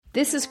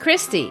This is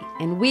Christy,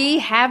 and we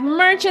have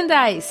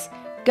merchandise.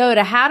 Go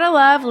to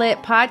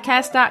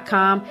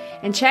howtolovelitpodcast.com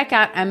and check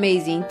out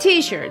amazing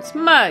t-shirts,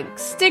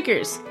 mugs,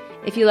 stickers.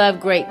 If you love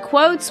great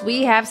quotes,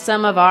 we have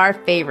some of our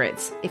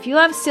favorites. If you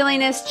love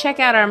silliness, check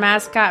out our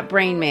mascot,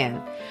 Brain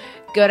Man.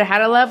 Go to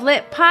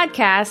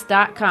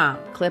howtolovelitpodcast.com,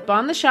 click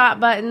on the shop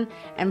button,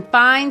 and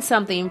find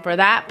something for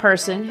that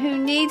person who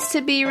needs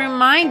to be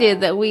reminded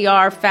that we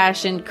are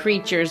fashioned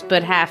creatures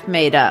but half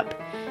made up.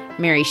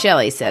 Mary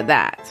Shelley said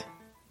that.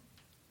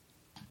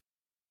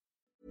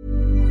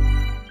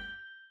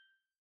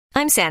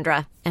 I'm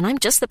Sandra, and I'm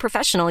just the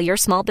professional your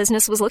small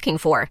business was looking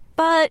for.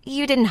 But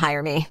you didn't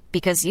hire me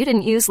because you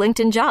didn't use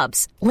LinkedIn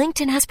Jobs.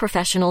 LinkedIn has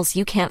professionals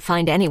you can't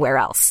find anywhere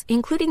else,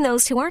 including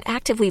those who aren't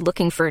actively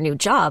looking for a new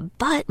job,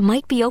 but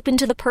might be open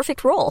to the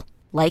perfect role,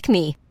 like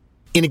me.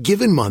 In a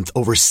given month,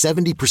 over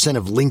 70%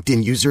 of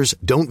LinkedIn users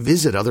don't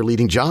visit other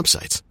leading job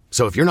sites.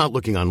 So if you're not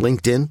looking on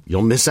LinkedIn,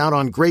 you'll miss out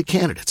on great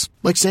candidates,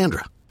 like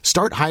Sandra.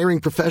 Start hiring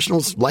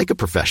professionals like a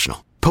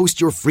professional. Post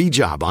your free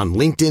job on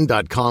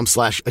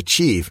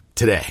linkedin.com/achieve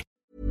today.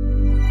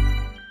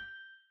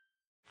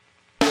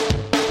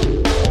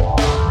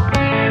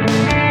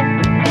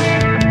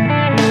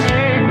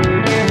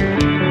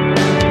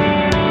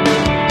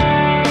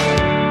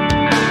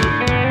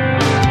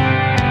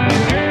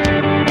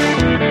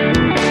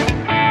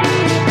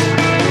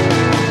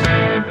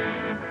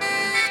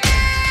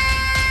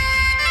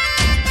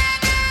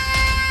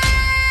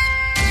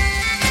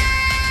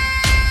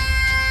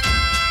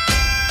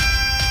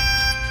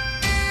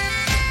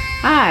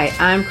 Hi,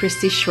 I'm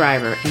Christy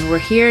Shriver, and we're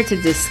here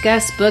to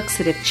discuss books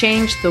that have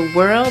changed the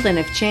world and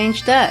have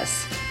changed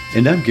us.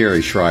 And I'm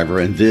Gary Shriver,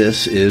 and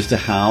this is the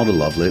How to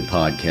Love Lit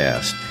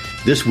podcast.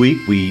 This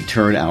week, we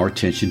turn our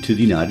attention to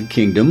the United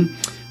Kingdom.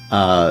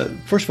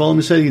 First of all, let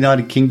me say the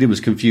United Kingdom is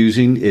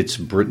confusing. It's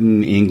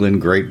Britain, England,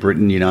 Great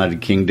Britain,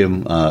 United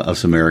Kingdom.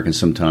 Us Americans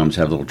sometimes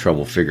have a little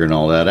trouble figuring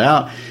all that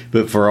out.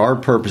 But for our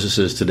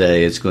purposes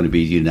today, it's going to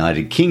be the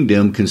United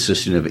Kingdom,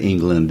 consisting of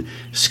England,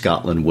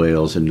 Scotland,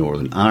 Wales, and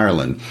Northern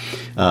Ireland.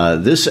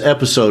 This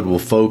episode will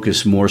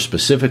focus more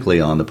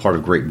specifically on the part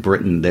of Great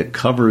Britain that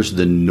covers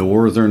the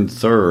northern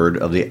third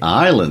of the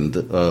island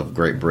of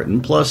Great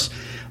Britain, plus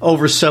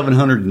over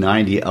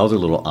 790 other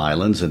little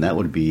islands, and that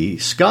would be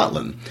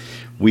Scotland.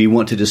 We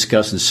want to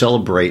discuss and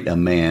celebrate a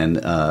man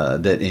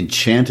that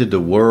enchanted the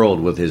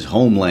world with his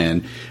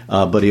homeland,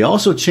 but he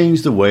also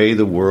changed the way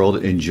the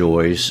world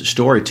enjoys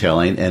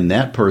storytelling, and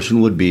that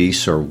person would be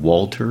Sir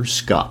Walter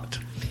Scott.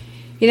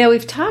 You know,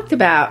 we've talked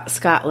about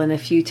Scotland a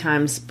few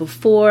times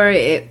before.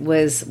 It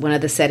was one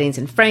of the settings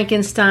in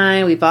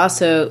Frankenstein. We've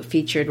also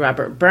featured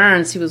Robert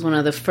Burns, who was one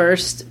of the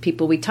first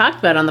people we talked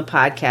about on the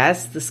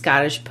podcast, the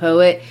Scottish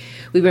poet.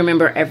 We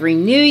remember every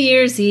New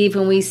Year's Eve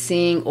when we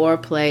sing or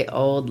play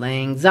Auld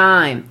Lang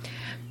Syne.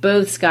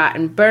 Both Scott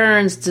and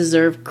Burns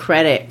deserve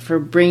credit for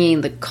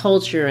bringing the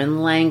culture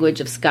and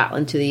language of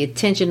Scotland to the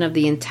attention of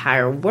the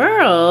entire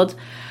world.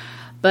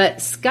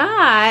 But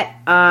Scott,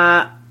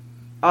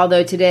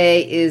 although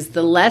today is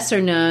the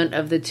lesser known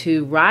of the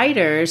two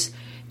writers,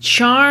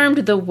 charmed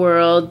the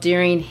world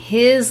during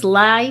his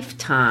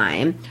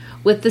lifetime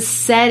with the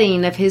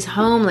setting of his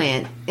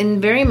homeland in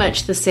very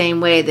much the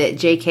same way that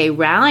J.K.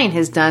 Rowling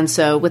has done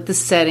so with the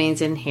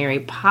settings in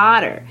Harry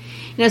Potter.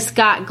 You know,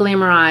 Scott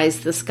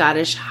glamorized the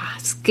Scottish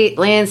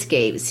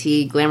landscapes.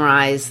 He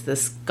glamorized the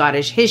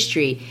Scottish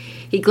history.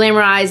 He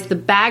glamorized the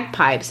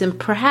bagpipes, and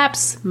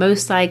perhaps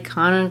most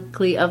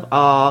iconically of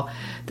all,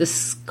 the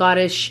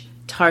Scottish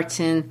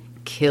tartan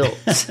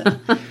kilt.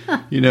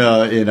 You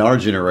know, in our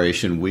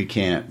generation, we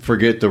can't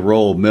forget the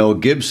role Mel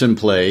Gibson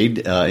played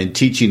in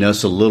teaching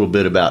us a little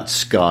bit about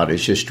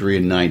Scottish history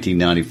in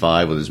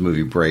 1995 with his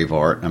movie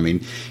Braveheart. I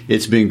mean,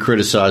 it's been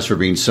criticized for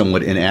being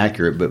somewhat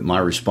inaccurate, but my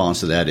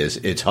response to that is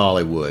it's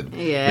Hollywood.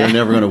 Yeah. They're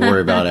never going to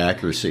worry about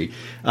accuracy.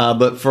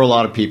 But for a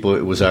lot of people,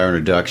 it was our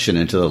introduction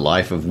into the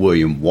life of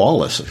William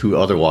Wallace, who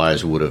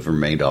otherwise would have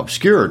remained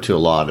obscure to a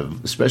lot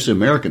of, especially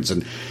Americans.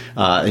 And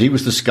he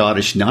was the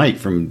Scottish knight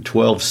from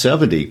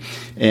 1270.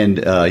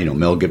 And,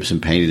 Mel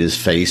Gibson painted his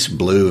face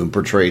blue and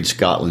portrayed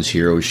Scotland's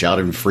hero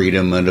shouting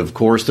freedom. And, of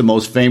course, the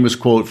most famous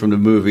quote from the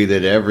movie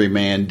that every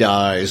man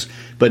dies,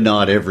 but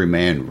not every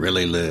man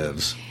really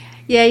lives.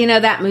 Yeah, you know,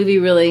 that movie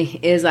really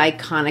is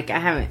iconic. I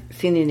haven't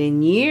seen it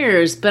in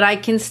years, but I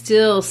can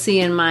still see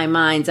in my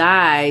mind's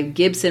eye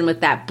Gibson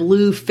with that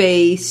blue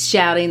face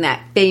shouting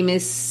that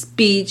famous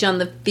speech on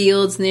the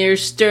fields near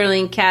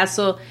Stirling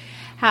Castle.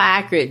 How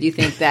accurate do you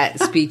think that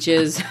speech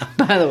is,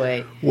 by the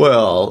way?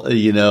 Well,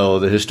 you know,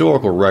 the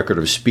historical record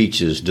of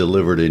speeches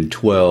delivered in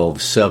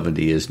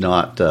 1270 is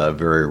not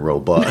very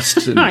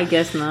robust. And, I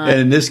guess not. And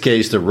in this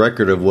case, the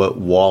record of what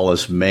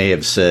Wallace may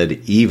have said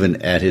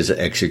even at his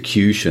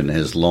execution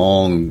has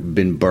long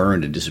been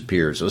burned and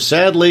disappeared. So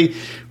sadly,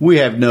 we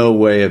have no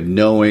way of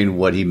knowing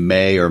what he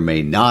may or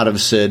may not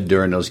have said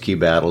during those key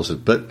battles.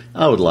 But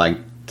I would like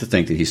to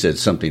think that he said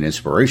something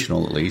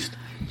inspirational at least.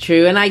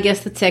 True, and I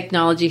guess the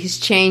technology has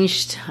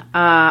changed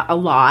a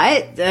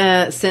lot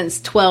since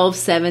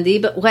 1270,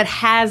 but what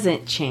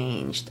hasn't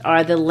changed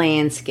are the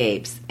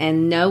landscapes,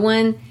 and no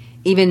one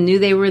even knew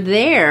they were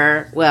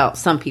there. Well,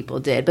 some people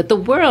did, but the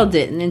world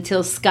didn't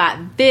until Scott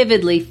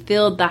vividly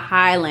filled the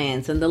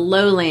highlands and the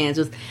lowlands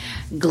with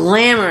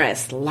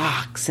glamorous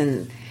lochs,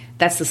 and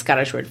that's the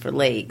Scottish word for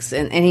lakes.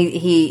 And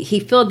he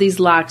filled these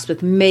lochs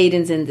with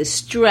maidens in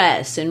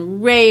distress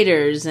and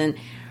raiders and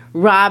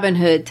Robin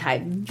Hood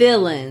type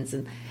villains.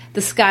 And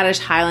the Scottish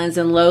Highlands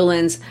and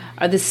Lowlands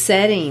are the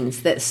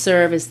settings that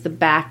serve as the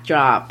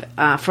backdrop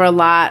for a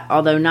lot,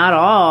 although not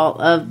all,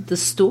 of the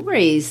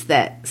stories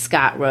that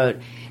Scott wrote,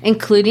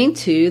 including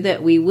 2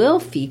 that we will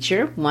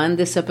feature, one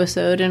this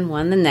episode and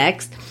one the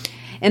next.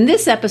 And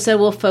this episode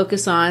will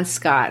focus on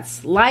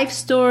Scott's life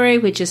story,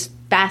 which is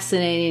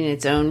fascinating in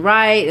its own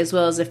right, as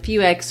well as a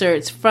few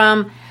excerpts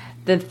from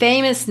the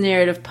famous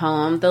narrative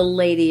poem, The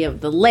Lady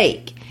of the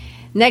Lake.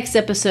 Next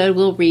episode,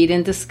 we'll read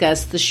and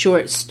discuss the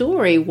short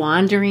story,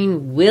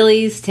 Wandering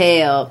Willie's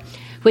Tale,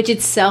 which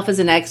itself is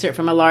an excerpt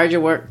from a larger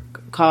work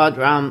called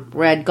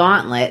Red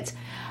Gauntlet.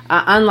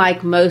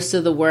 Unlike most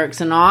of the works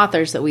and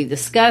authors that we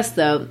discussed,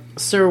 though,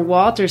 Sir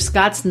Walter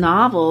Scott's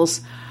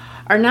novels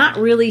are not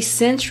really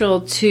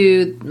central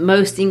to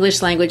most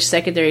English language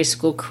secondary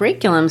school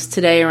curriculums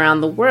today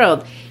around the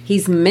world.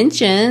 He's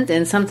mentioned,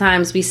 and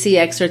sometimes we see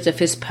excerpts of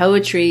his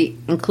poetry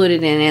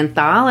included in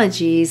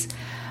anthologies,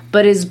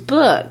 but his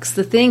books,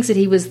 the things that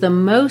he was the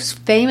most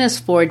famous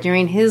for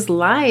during his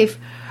life,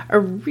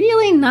 are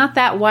really not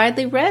that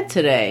widely read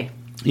today.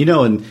 You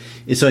know, and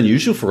it's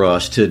unusual for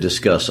us to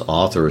discuss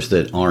authors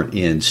that aren't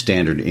in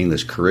standard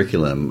English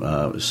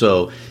curriculum.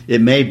 So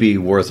it may be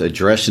worth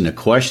addressing a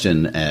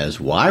question as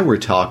why we're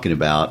talking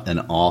about an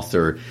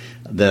author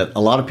that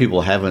a lot of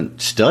people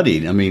haven't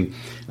studied. I mean,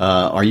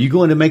 are you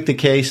going to make the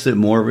case that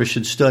more of us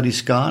should study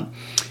Scott?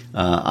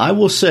 I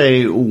will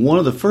say one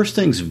of the first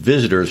things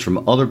visitors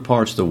from other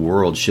parts of the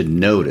world should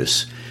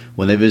notice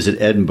when they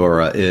visit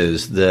Edinburgh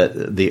is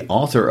that the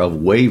author of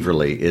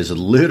Waverley is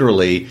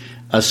literally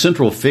a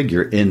central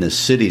figure in the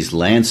city's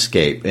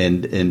landscape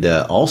and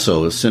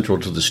also central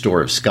to the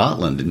story of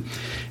Scotland.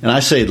 And I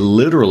say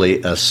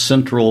literally a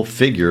central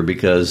figure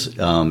because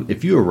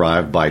if you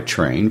arrive by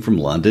train from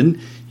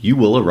London, you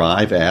will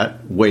arrive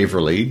at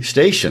Waverley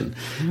Station.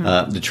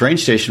 The train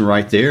station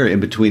right there in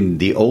between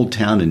the Old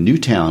Town and New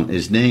Town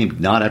is named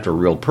not after a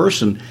real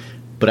person,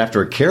 but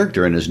after a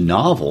character in his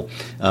novel.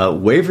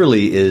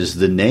 Waverley is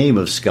the name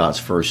of Scott's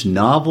first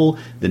novel,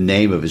 the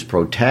name of his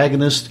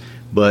protagonist,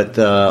 but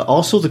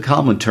also the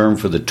common term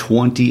for the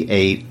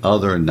 28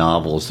 other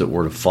novels that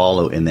were to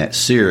follow in that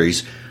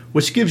series,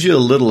 which gives you a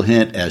little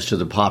hint as to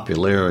the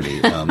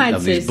popularity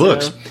of these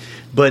books. So.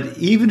 But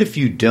even if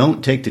you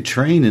don't take the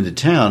train into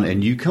town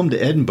and you come to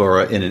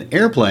Edinburgh in an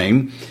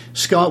airplane,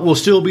 Scott will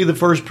still be the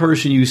first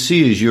person you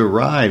see as you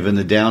arrive in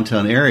the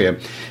downtown area.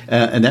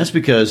 And that's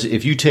because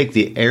if you take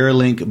the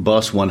Airlink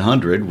Bus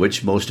 100,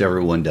 which most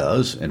everyone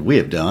does, and we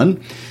have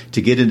done,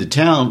 to get into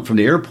town from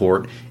the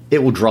airport,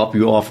 it will drop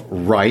you off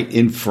right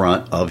in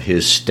front of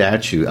his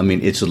statue. I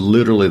mean, it's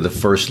literally the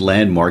first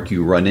landmark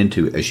you run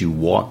into as you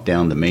walk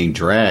down the main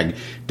drag,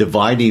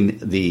 dividing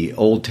the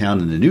Old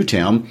Town and the New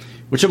Town,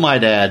 which I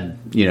might add,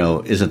 you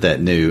know, isn't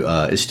that new.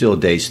 It still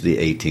dates to the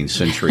 18th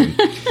century.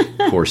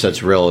 Of course,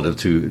 that's relative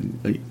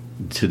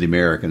to the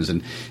Americans.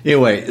 And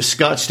anyway,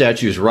 Scott's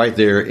statue is right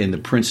there in the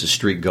Princess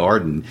Street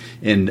Garden.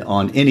 And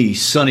on any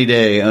sunny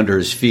day under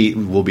his feet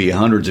will be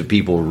hundreds of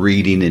people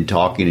reading and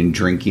talking and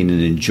drinking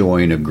and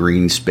enjoying a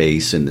green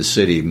space in the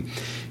city.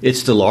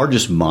 It's the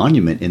largest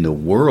monument in the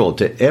world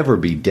to ever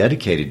be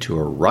dedicated to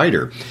a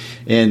writer.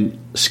 And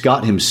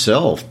Scott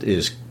himself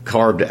is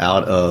carved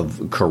out of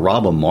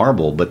Carrabba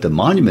marble, but the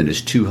monument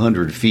is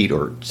 200 feet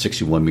or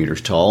 61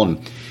 meters tall,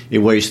 and it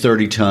weighs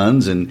 30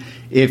 tons. And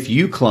if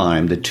you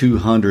climb the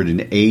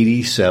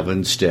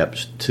 287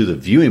 steps to the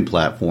viewing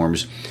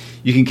platforms,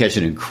 you can catch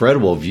an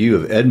incredible view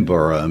of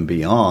Edinburgh and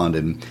beyond.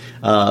 And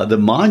the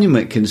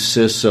monument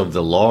consists of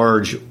the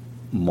large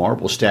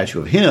marble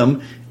statue of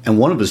him and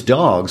one of his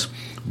dogs,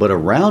 but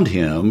around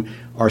him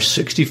are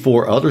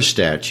 64 other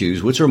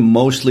statues, which are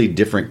mostly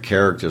different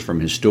characters from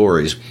his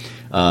stories.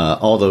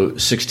 Although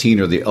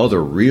 16 are the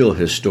other real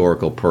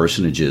historical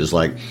personages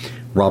like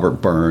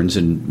Robert Burns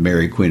and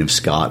Mary Queen of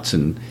Scots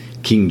and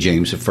King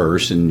James I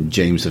and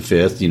James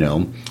V, you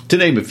know, to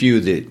name a few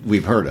that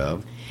we've heard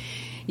of.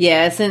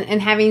 Yes,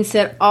 and having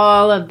said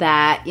all of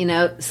that, you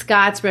know,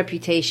 Scott's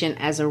reputation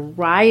as a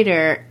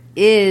writer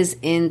is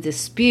in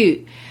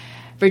dispute.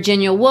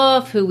 Virginia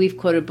Woolf, who we've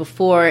quoted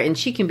before, and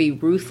she can be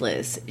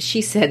ruthless,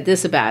 she said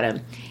this about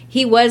him.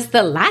 He was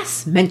the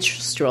last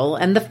minstrel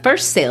and the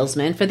first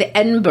salesman for the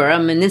Edinburgh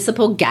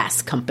Municipal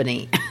Gas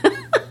Company.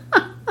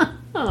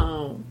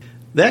 Oh.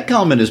 That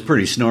comment is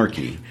pretty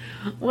snarky.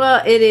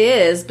 Well, it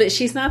is, but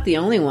she's not the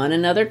only one.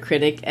 Another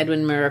critic,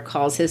 Edwin Murrow,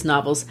 calls his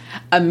novels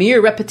a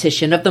mere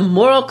repetition of the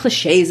moral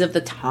cliches of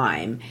the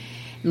time.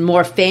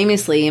 More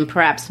famously, and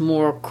perhaps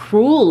more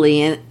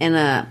cruelly, in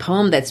a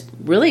poem that's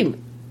really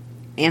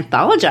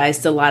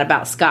anthologized a lot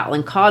about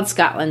Scotland, called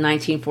Scotland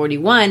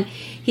 1941,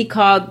 he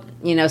called,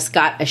 you know,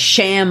 Scott a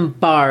sham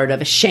bard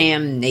of a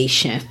sham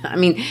nation. I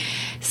mean,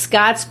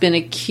 Scott's been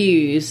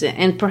accused,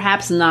 and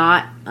perhaps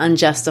not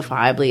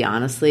unjustifiably,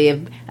 honestly,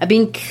 of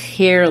being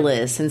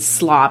careless and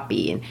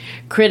sloppy. And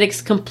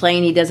critics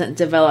complain he doesn't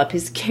develop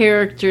his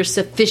character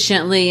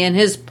sufficiently and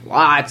his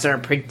plots are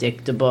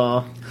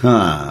predictable.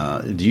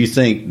 Do you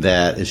think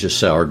that is just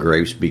sour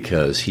grapes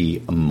because he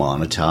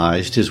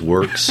monetized his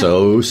work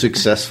so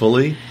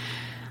successfully?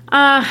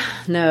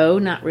 No,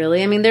 not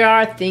really. I mean, there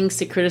are things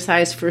to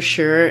criticize for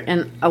sure,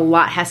 and a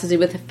lot has to do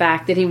with the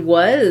fact that he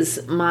was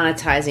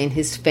monetizing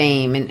his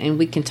fame, and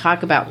we can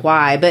talk about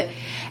why. But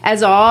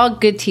as all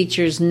good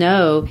teachers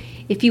know,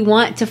 if you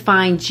want to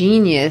find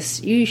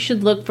genius, you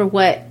should look for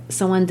what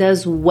someone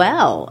does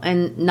well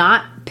and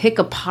not pick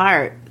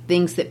apart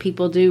things that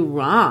people do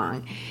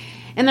wrong.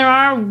 And there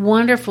are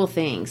wonderful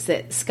things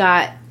that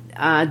Scott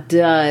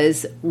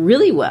does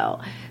really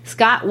well.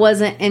 Scott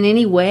wasn't in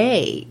any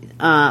way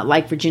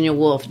like Virginia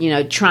Woolf,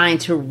 trying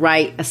to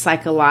write a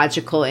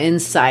psychological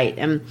insight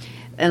and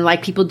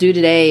like people do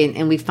today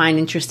and we find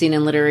interesting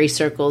in literary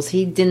circles.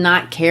 He did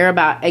not care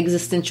about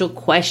existential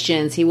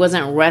questions. He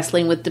wasn't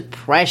wrestling with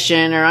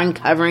depression or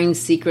uncovering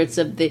secrets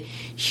of the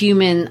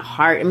human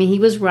heart. I mean, he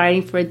was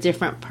writing for a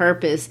different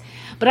purpose.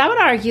 But I would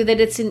argue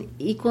that it's an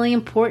equally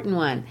important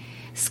one.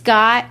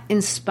 Scott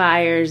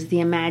inspires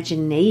the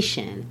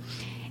imagination,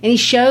 and he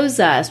shows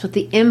us what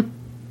the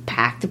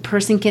impact a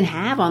person can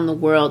have on the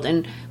world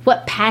and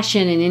what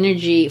passion and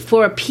energy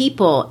for a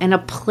people and a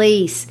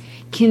place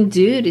can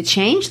do to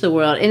change the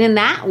world. And in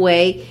that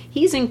way,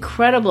 he's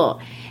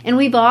incredible. And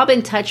we've all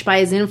been touched by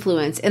his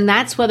influence, and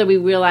that's whether we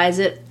realize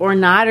it or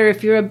not, or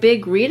if you're a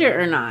big reader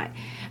or not.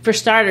 For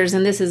starters,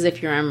 and this is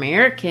if you're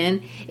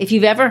American, if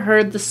you've ever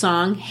heard the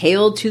song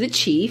Hail to the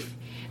Chief,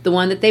 the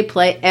one that they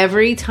play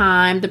every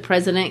time the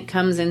president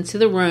comes into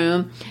the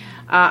room,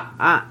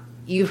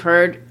 you've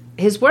heard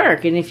his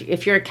work. And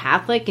if you're a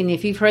Catholic and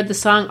if you've heard the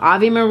song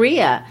Ave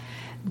Maria,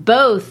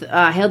 both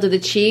Hail to the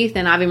Chief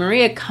and Ave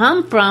Maria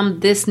come from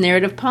this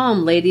narrative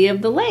poem, Lady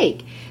of the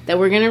Lake, that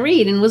we're going to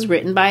read and was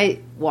written by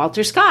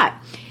Walter Scott.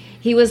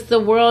 He was the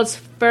world's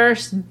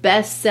first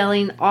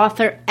best-selling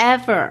author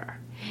ever.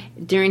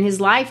 During his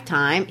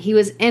lifetime, he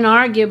was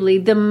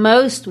inarguably the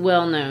most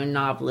well-known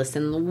novelist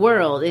in the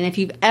world. And if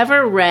you've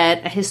ever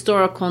read a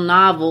historical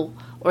novel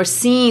or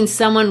seen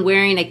someone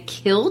wearing a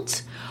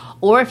kilt,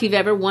 or if you've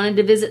ever wanted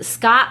to visit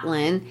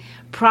Scotland,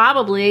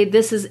 probably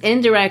this is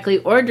indirectly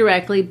or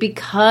directly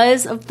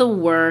because of the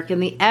work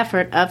and the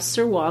effort of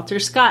Sir Walter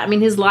Scott. I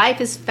mean, his life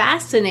is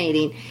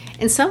fascinating.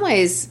 In some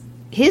ways,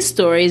 his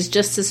story is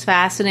just as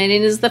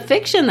fascinating as the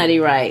fiction that he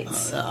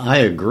writes. I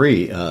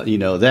agree.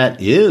 That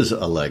is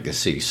a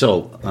legacy.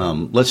 So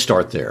let's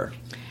start there.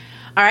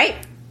 All right.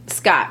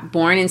 Scott,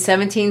 born in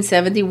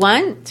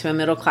 1771 to a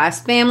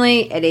middle-class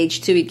family. At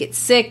age 2, he gets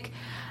sick.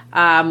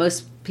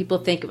 Most people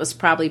think it was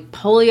probably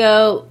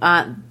polio.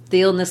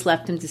 The illness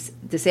left him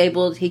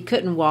disabled. He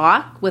couldn't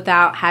walk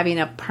without having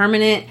a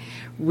permanent,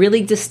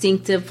 really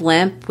distinctive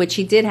limp, which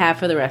he did have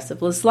for the rest of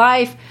his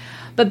life.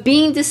 But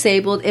being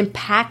disabled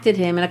impacted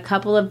him in a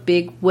couple of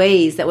big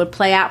ways that would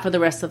play out for the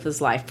rest of his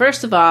life.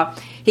 First of all,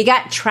 he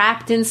got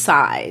trapped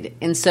inside,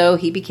 and so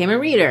he became a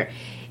reader,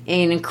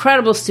 an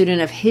incredible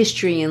student of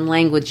history and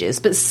languages.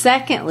 But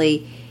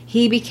secondly,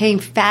 he became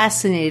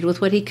fascinated with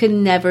what he could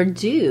never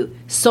do,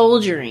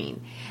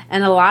 soldiering.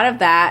 And a lot of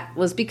that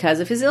was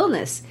because of his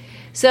illness.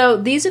 So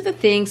these are the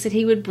things that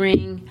he would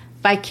bring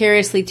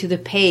vicariously to the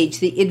page,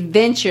 the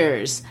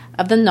adventures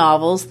of the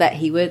novels that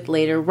he would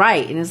later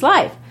write in his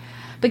life.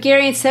 But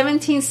Gary, in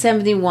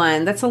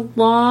 1771, that's a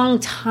long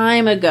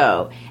time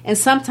ago. And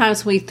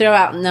sometimes when we throw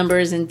out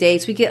numbers and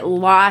dates, we get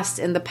lost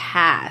in the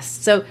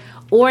past. So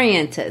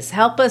orient us,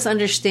 help us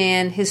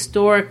understand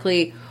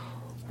historically,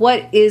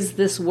 what is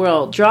this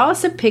world? Draw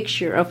us a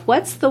picture of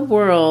what's the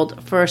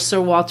world for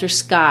Sir Walter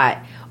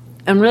Scott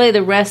and really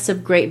the rest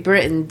of Great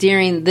Britain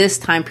during this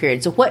time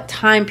period. So what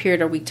time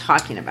period are we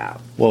talking about?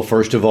 Well,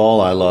 first of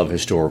all, I love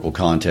historical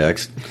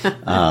context.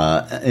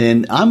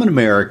 And I'm an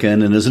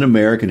American, and as an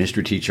American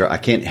history teacher, I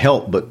can't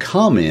help but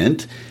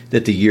comment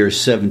that the year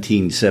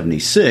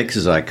 1776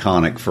 is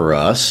iconic for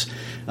us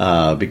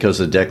because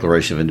the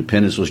Declaration of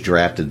Independence was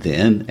drafted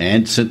then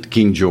and sent to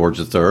King George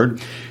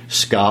III.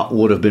 Scott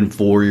would have been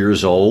 4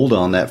 years old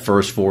on that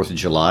first 4th of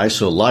July,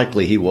 so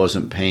likely he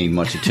wasn't paying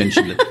much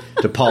attention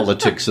to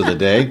politics of the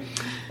day.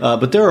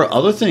 But there are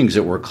other things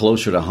that were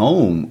closer to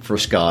home for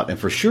Scott and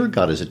for sure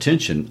got his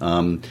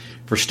attention.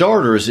 For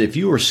starters, if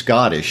you were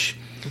Scottish,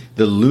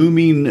 the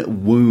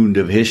looming wound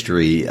of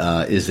history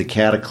is the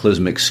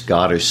cataclysmic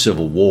Scottish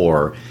Civil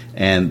War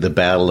and the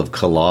Battle of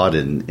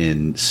Culloden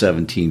in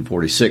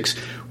 1746,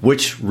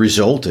 which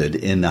resulted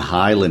in the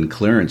Highland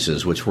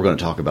clearances, which we're going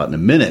to talk about in a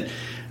minute.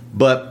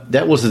 But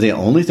that wasn't the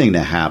only thing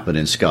that happened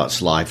in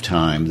Scott's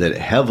lifetime that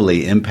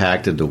heavily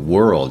impacted the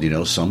world,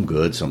 some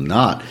good, some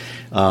not.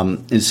 In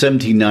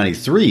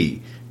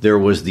 1793, there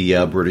was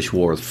the British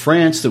War with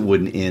France that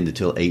wouldn't end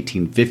until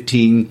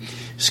 1815.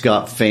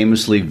 Scott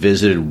famously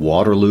visited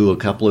Waterloo a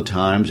couple of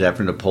times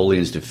after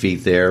Napoleon's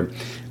defeat there.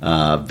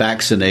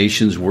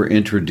 Vaccinations were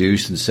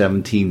introduced in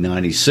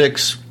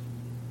 1796.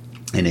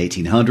 In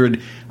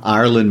 1800,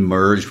 Ireland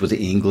merged with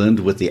England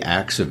with the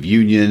Acts of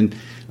Union.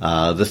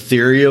 The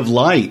theory of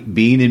light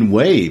being in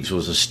waves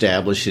was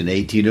established in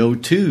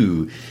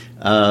 1802.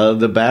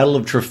 The Battle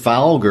of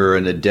Trafalgar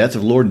and the death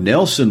of Lord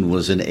Nelson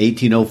was in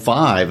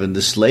 1805, and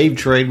the slave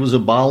trade was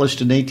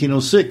abolished in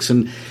 1806.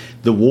 And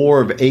the War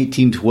of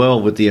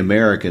 1812 with the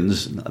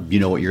Americans, you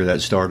know what year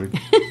that started?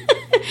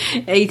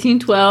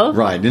 1812.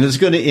 Right, and it's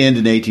going to end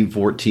in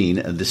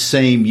 1814, the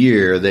same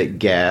year that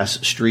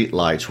gas street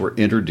lights were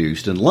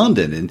introduced in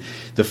London. And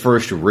the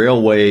first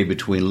railway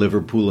between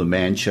Liverpool and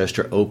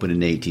Manchester opened in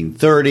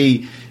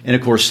 1830. And,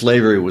 of course,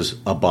 slavery was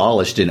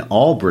abolished in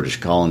all British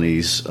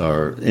colonies in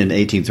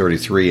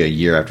 1833, a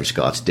year after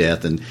Scott's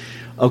death. And,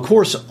 of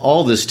course,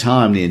 all this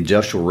time, the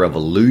Industrial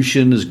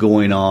Revolution is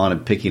going on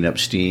and picking up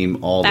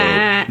steam,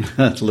 although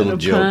little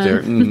joke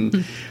there.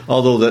 Mm-hmm.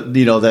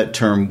 Although that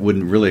term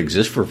wouldn't really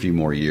exist for a few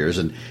more years.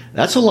 And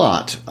that's a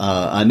lot,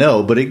 I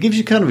know, but it gives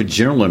you kind of a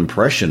general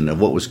impression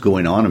of what was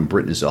going on in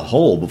Britain as a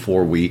whole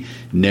before we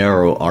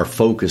narrow our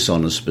focus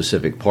on a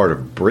specific part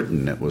of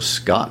Britain that was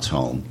Scott's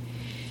home.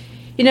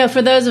 You know,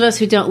 for those of us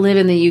who don't live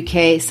in the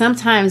UK,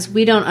 sometimes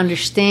we don't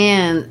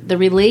understand the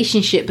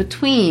relationship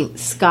between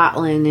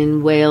Scotland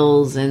and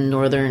Wales and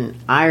Northern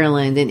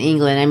Ireland and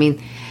England. I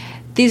mean,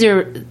 these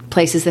are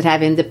places that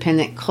have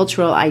independent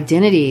cultural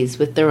identities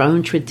with their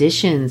own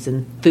traditions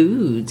and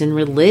foods and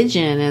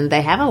religion, and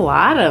they have a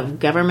lot of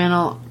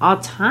governmental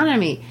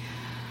autonomy.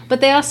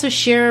 But they also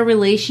share a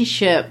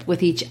relationship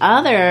with each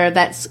other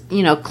that's,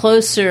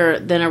 closer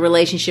than a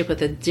relationship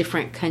with a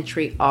different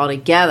country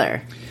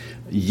altogether.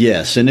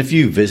 Yes, and if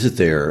you visit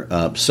there,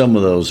 some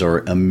of those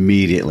are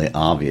immediately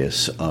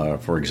obvious.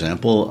 For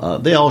example,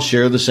 they all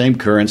share the same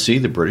currency,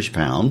 the British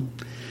pound.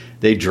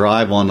 They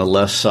drive on the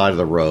left side of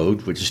the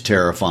road, which is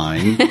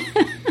terrifying.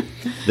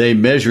 They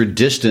measure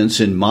distance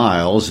in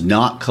miles,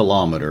 not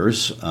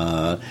kilometers,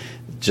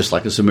 just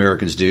like us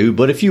Americans do.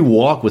 But if you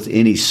walk with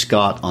any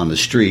Scot on the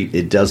street,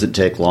 it doesn't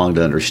take long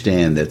to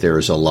understand that there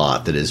is a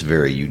lot that is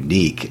very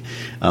unique.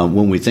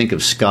 When we think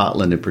of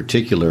Scotland in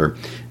particular,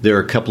 there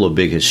are a couple of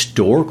big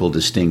historical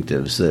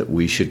distinctives that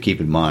we should keep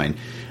in mind.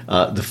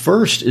 The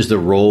first is the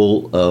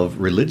role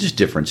of religious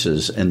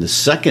differences, and the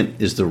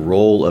second is the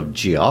role of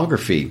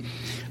geography.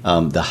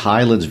 The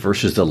Highlands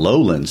versus the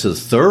Lowlands. The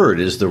third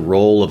is the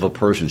role of a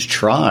person's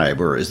tribe,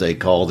 or as they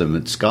call them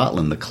in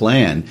Scotland, the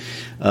clan.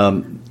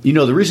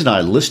 The reason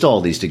I list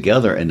all these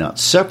together and not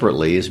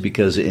separately is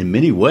because in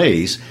many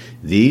ways,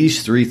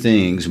 these three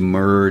things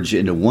merge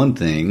into one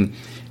thing,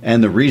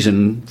 and the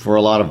reason for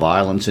a lot of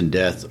violence and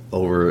death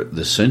over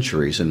the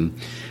centuries. And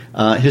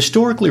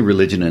historically,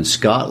 religion in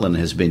Scotland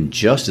has been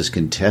just as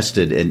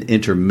contested and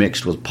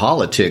intermixed with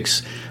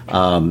politics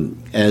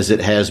as it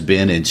has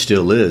been and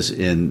still is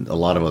in a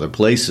lot of other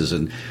places.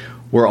 And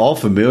we're all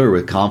familiar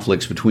with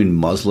conflicts between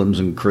Muslims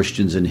and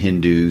Christians and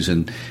Hindus,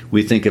 and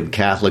we think of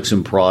Catholics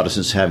and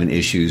Protestants having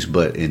issues.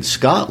 But in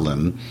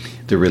Scotland,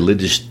 the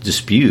religious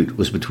dispute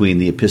was between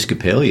the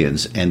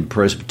Episcopalians and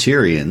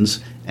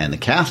Presbyterians and the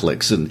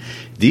Catholics. And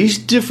these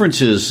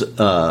differences,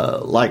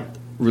 like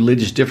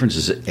religious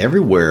differences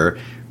everywhere,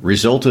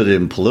 resulted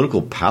in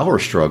political power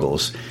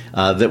struggles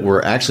that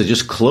were actually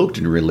just cloaked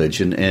in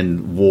religion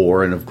and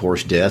war and, of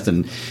course, death.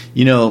 And,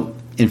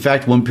 in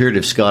fact, one period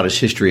of Scottish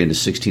history in the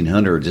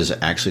 1600s is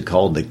actually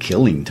called the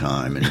Killing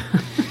Time. And,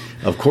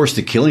 of course,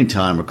 the Killing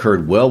Time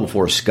occurred well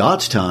before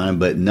Scott's time,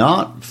 but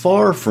not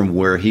far from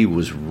where he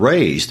was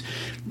raised.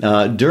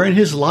 During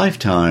his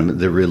lifetime,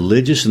 the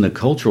religious and the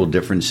cultural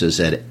differences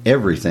had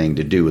everything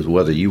to do with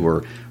whether you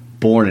were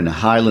born in the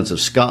Highlands of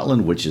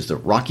Scotland, which is the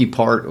rocky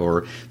part,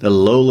 or the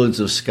Lowlands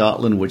of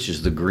Scotland, which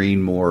is the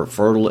green, more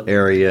fertile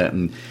area.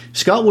 And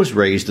Scott was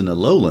raised in the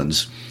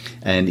Lowlands,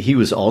 and he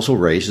was also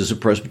raised as a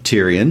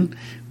Presbyterian,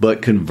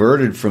 but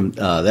converted from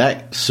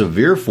that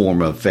severe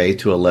form of faith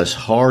to a less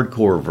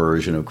hardcore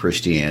version of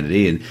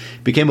Christianity and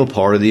became a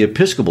part of the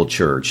Episcopal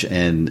Church.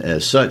 And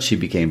as such, he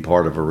became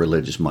part of a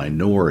religious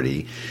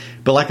minority.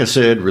 But like I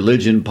said,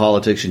 religion,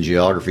 politics, and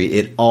geography,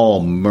 it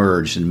all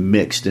merged and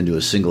mixed into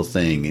a single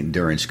thing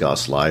during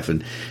Scott's life.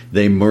 And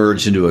they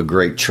merged into a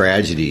great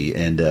tragedy.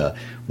 And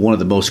one of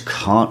the most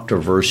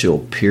controversial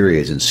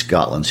periods in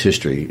Scotland's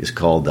history is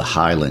called the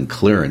Highland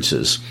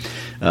Clearances.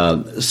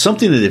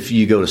 Something that if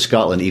you go to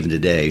Scotland even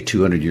today,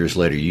 200 years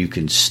later, you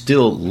can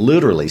still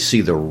literally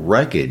see the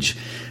wreckage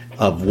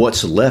of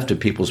what's left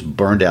of people's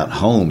burned out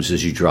homes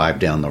as you drive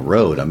down the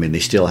road. I mean, they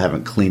still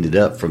haven't cleaned it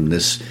up from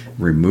this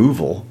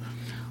removal.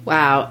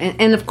 Wow.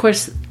 And of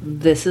course,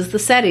 this is the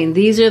setting.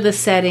 These are the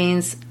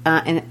settings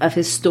of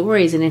his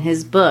stories and in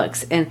his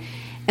books. And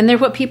they're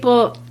what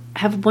people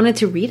have wanted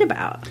to read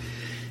about.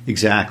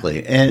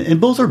 Exactly.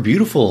 And both are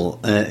beautiful,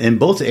 and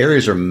both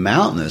areas are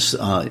mountainous.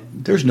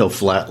 There's no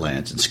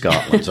flatlands in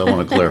Scotland, so I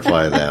want to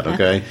clarify that,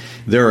 okay?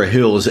 There are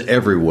hills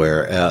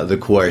everywhere. The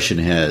question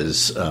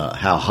is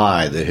how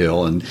high the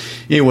hill. And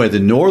anyway, the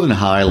Northern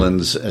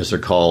Highlands, as they're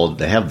called,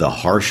 they have the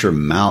harsher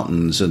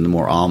mountains and the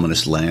more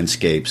ominous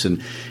landscapes.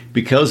 And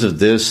because of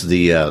this,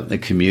 the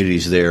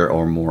communities there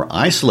are more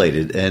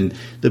isolated, and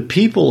the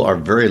people are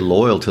very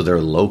loyal to their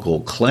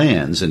local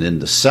clans. And in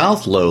the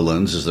South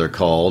Lowlands, as they're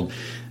called,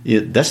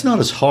 that's not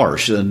as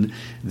harsh. And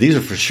these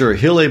are for sure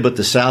hilly, but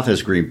the South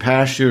has green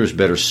pastures,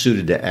 better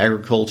suited to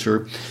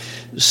agriculture.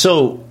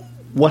 So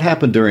what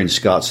happened during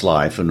Scott's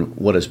life and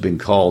what has been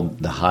called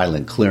the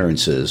Highland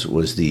clearances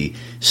was the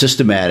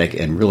systematic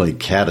and really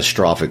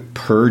catastrophic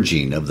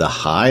purging of the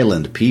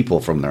Highland people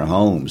from their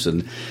homes.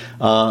 And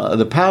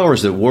the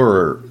powers that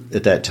were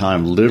at that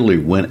time literally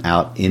went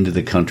out into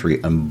the country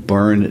and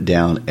burned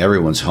down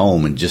everyone's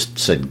home and just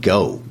said,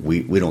 go.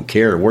 We don't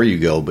care where you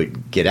go,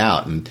 but get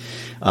out. And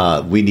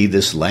we need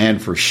this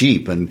land for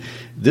sheep. And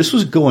this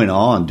was going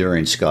on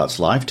during Scott's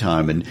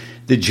lifetime. And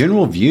the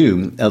general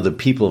view of the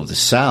people of the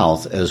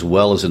South, as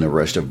well as in the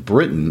rest of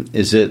Britain,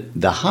 is that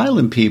the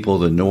Highland people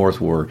of the North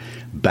were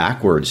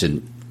backwards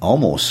and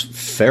almost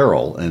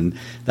feral. And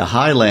the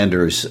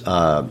Highlanders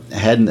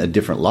had a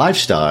different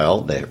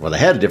lifestyle. They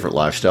had a different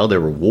lifestyle. They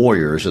were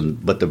warriors,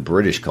 but the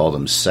British called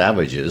them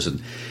savages.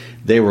 And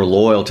they were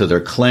loyal to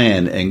their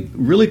clan and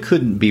really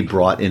couldn't be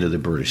brought into the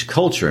British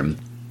culture. And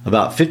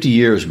about 50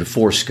 years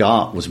before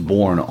Scott was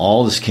born,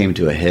 all this came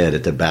to a head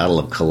at the Battle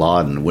of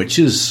Culloden, which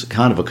is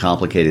kind of a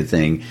complicated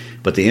thing.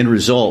 But the end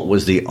result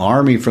was the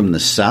army from the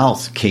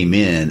south came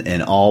in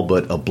and all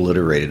but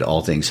obliterated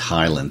all things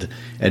Highland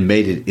and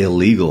made it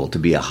illegal to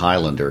be a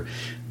Highlander.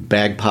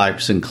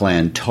 Bagpipes and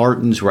clan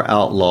tartans were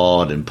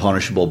outlawed and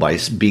punishable by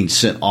being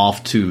sent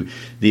off to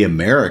the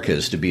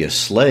Americas to be a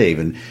slave.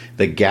 And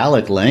the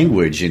Gaelic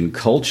language and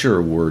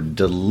culture were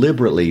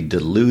deliberately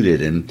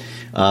diluted. And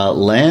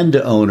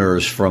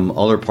landowners from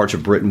other parts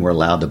of Britain were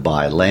allowed to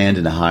buy land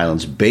in the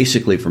Highlands,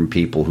 basically from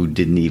people who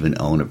didn't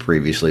even own it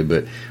previously.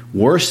 But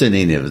worse than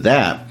any of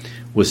that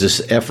was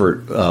this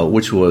effort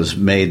which was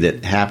made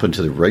that happened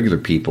to the regular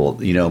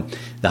people. You know,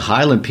 the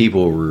Highland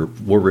people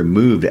were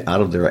removed out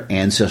of their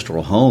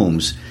ancestral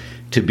homes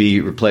to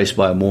be replaced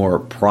by a more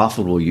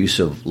profitable use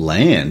of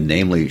land,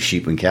 namely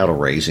sheep and cattle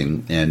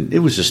raising. And it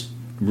was just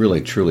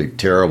really, truly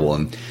terrible.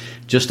 And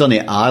just on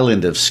the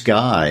island of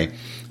Skye,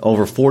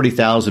 over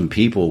 40,000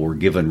 people were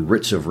given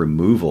writs of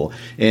removal.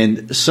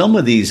 And some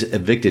of these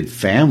evicted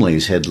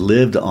families had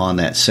lived on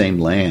that same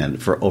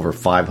land for over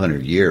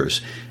 500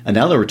 years. And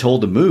now they were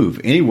told to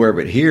move anywhere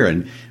but here.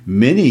 And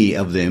many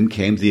of them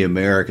came to the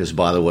Americas,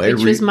 by the way.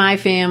 Which was my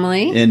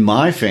family. And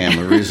my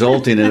family,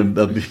 resulting in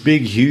a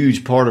big,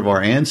 huge part of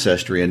our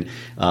ancestry. And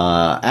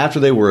after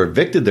they were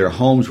evicted, their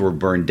homes were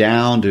burned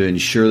down to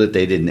ensure that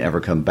they didn't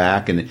ever come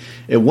back. And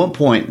at one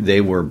point,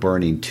 they were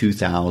burning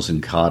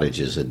 2,000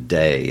 cottages a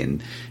day.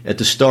 And at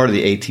the start of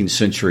the 18th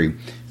century,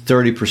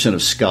 30%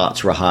 of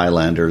Scots were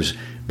Highlanders.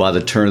 By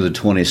the turn of the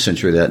 20th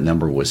century, that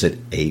number was at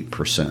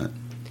 8%.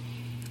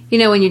 You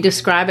know, when you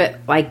describe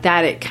it like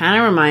that, it kind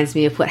of reminds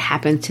me of what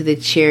happened to the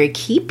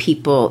Cherokee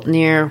people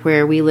near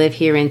where we live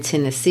here in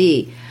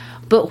Tennessee.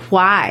 But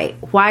why?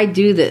 Why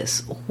do this?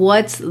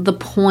 What's the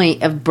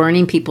point of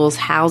burning people's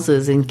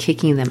houses and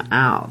kicking them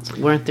out?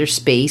 Weren't there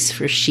space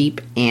for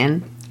sheep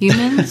and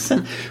humans?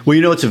 Well,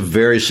 you know, it's a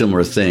very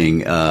similar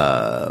thing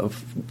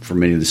for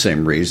many of the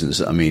same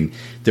reasons. I mean,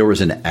 there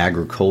was an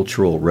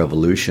agricultural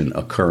revolution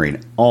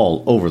occurring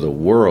all over the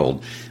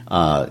world.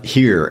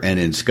 Here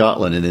and in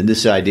Scotland, and in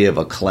this idea of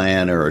a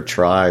clan or a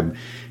tribe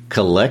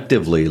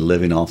collectively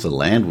living off the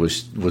land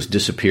was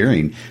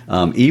disappearing.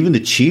 Even the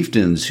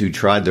chieftains who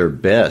tried their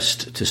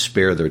best to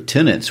spare their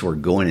tenants were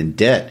going in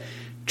debt,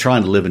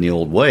 trying to live in the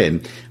old way.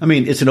 And I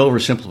mean, it's an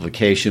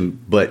oversimplification,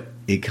 but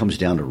it comes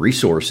down to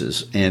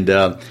resources.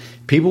 And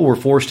people were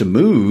forced to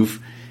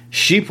move.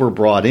 Sheep were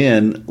brought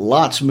in,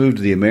 lots moved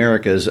to the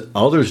Americas,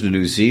 others to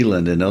New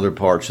Zealand and other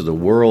parts of the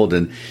world.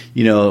 And,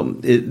 you know,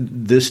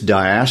 this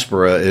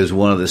diaspora is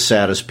one of the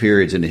saddest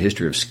periods in the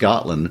history of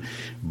Scotland,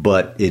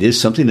 but it is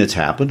something that's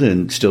happened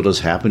and still does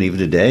happen even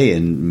today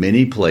in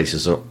many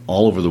places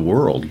all over the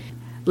world.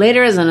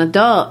 Later, as an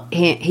adult,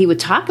 he would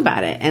talk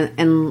about it.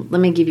 And let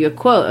me give you a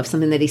quote of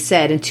something that he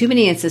said. In too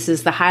many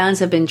instances, the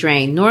Highlands have been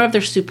drained, nor of their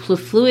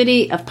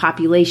superfluity of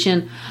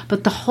population,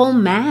 but the whole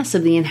mass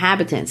of the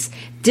inhabitants,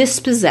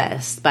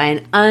 dispossessed by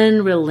an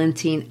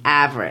unrelenting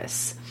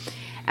avarice.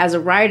 As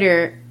a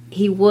writer,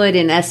 he would,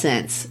 in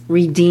essence,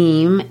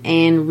 redeem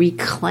and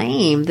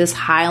reclaim this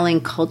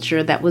Highland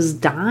culture that was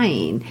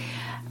dying.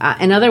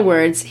 In other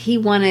words, he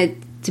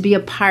wanted to be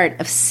a part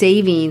of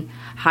saving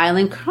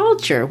Highland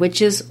culture,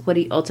 which is what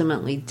he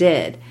ultimately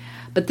did.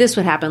 But this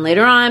would happen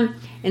later on.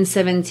 In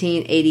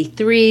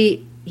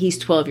 1783, he's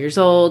 12 years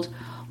old.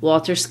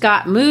 Walter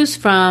Scott moves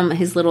from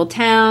his little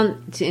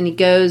town and he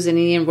goes and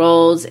he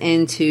enrolls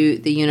into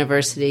the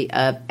University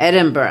of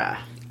Edinburgh.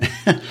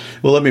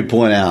 Well, let me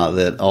point out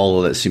that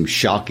although that seems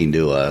shocking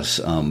to us,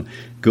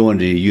 going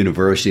to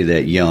university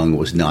that young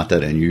was not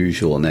that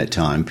unusual in that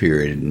time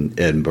period in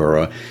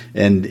Edinburgh.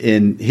 And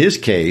in his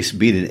case,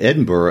 being in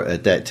Edinburgh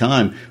at that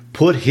time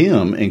put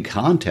him in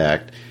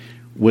contact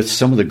with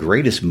some of the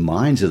greatest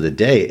minds of the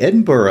day.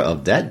 Edinburgh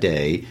of that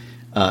day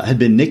had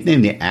been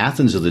nicknamed the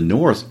Athens of the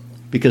North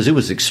because it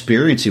was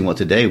experiencing what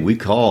today we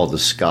call the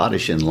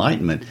Scottish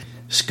Enlightenment.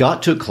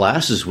 Scott took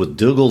classes with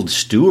Dugald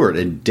Stewart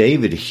and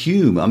David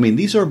Hume. I mean,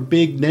 these are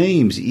big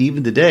names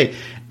even today.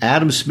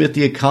 Adam Smith,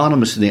 the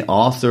economist and the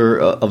author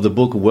of the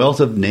book Wealth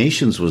of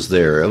Nations, was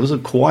there. It was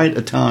quite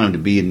a time to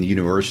be in the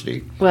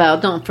university. Well,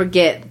 don't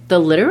forget the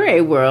literary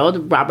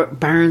world. Robert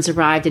Burns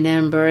arrived in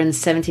Edinburgh in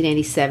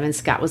 1787.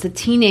 Scott was a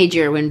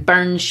teenager when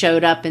Burns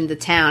showed up into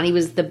town. He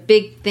was the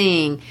big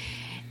thing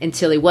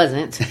until he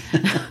wasn't.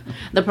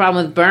 The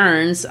problem with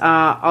Burns,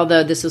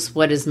 although this is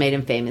what has made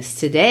him famous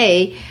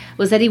today,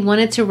 was that he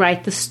wanted to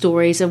write the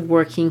stories of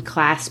working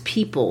class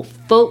people,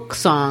 folk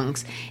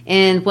songs,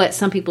 and what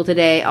some people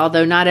today,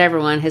 although not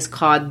everyone, has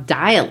called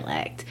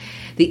dialect.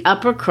 The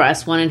upper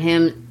crust wanted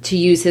him to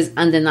use his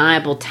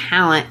undeniable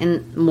talent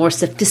in more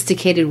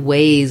sophisticated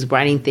ways,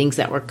 writing things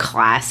that were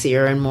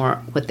classier and more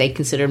what they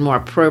considered more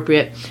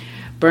appropriate.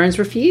 Burns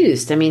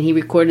refused. I mean, he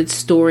recorded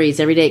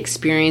stories, everyday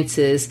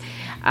experiences,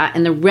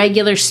 and the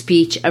regular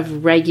speech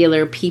of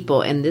regular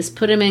people. And this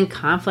put him in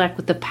conflict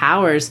with the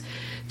powers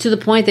to the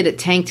point that it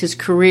tanked his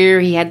career.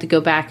 He had to go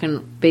back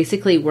and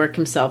basically work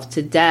himself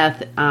to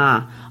death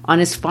on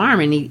his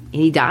farm. And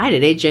he died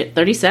at age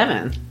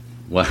 37.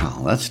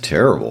 Wow, that's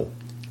terrible.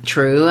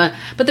 True.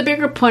 But the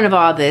bigger point of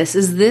all this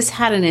is this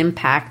had an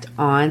impact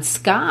on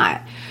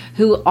Scott,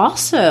 who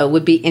also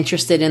would be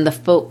interested in the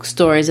folk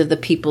stories of the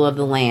people of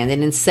the land.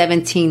 And in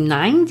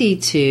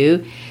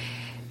 1792...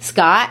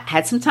 Scott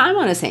had some time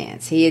on his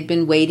hands. He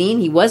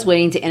was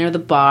waiting to enter the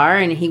bar,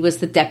 and he was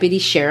the deputy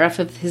sheriff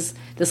of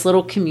this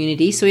little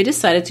community. So he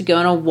decided to go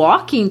on a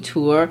walking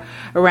tour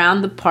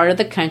around the part of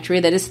the country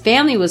that his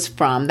family was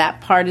from.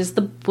 That part is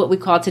what we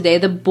call today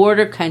the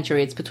border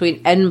country. It's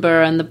between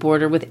Edinburgh and the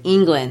border with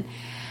England.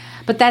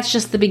 But that's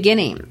just the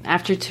beginning.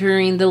 After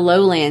touring the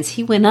lowlands,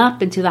 he went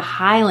up into the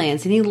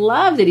highlands, and he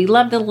loved it. He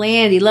loved the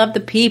land. He loved the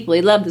people.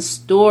 He loved the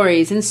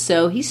stories. And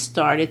so he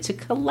started to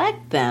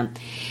collect them.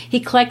 He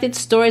collected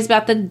stories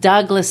about the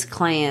Douglas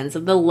clans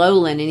of the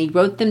lowland, and he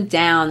wrote them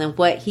down in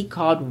what he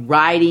called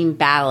riding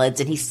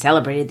ballads, and he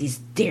celebrated these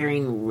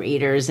daring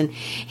raiders, and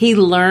he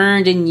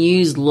learned and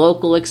used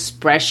local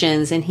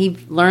expressions, and he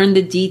learned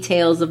the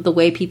details of the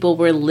way people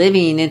were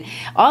living. And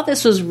all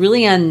this was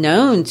really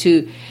unknown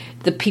to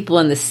the people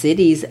in the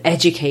cities,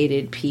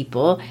 educated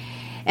people.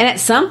 And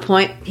at some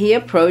point, he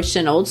approached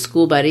an old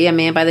school buddy, a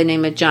man by the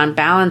name of John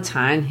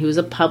Ballantyne, who was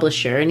a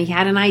publisher, and he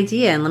had an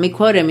idea. And let me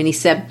quote him. And he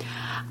said,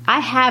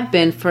 "I have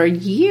been for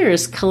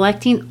years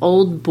collecting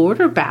old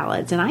border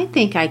ballads, and I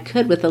think I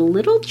could, with a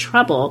little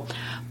trouble,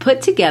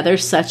 put together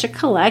such a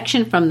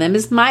collection from them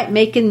as might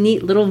make a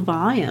neat little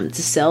volume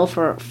to sell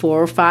for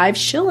 4 or 5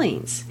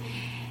 shillings."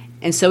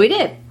 And so he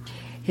did.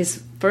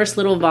 His first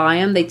little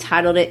volume, they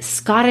titled it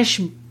Scottish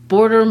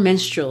Border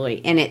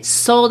Minstrelsy, and it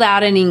sold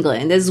out in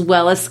England as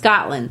well as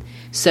Scotland.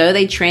 So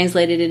they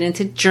translated it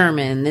into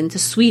German, then to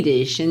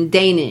Swedish and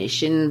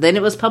Danish, and then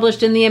it was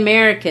published in the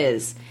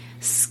Americas.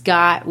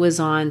 Scott was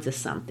on to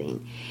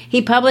something.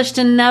 He published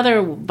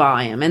another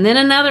volume and then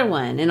another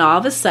one, and all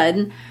of a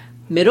sudden,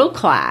 middle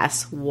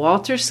class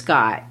Walter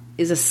Scott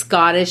is a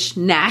Scottish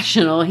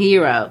national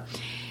hero.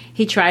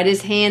 He tried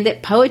his hand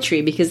at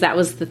poetry because that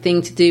was the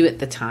thing to do at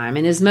the time,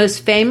 and his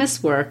most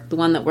famous work, the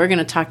one that we're going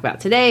to talk about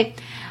today,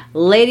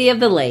 Lady of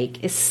the Lake,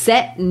 is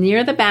set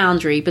near the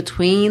boundary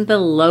between the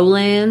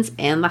lowlands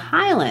and the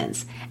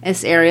highlands.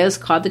 This area is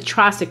called the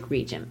Trossach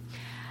region.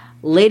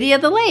 Lady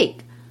of the Lake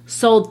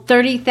sold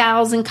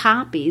 30,000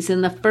 copies in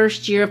the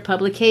first year of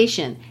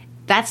publication.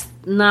 That's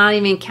not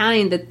even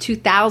counting the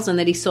 2,000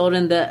 that he sold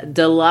in the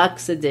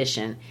deluxe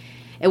edition.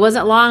 It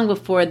wasn't long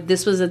before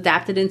this was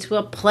adapted into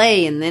a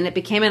play, and then it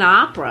became an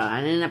opera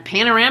and then a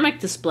panoramic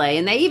display,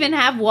 and they even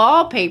have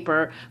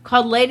wallpaper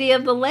called Lady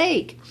of the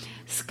Lake.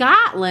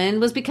 Scotland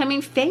was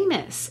becoming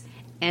famous,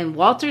 and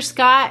Walter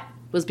Scott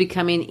was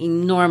becoming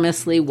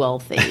enormously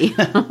wealthy.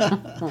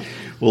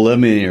 Well, let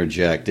me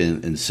interject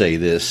and say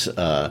this.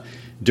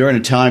 During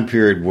a time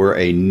period where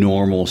a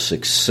normal,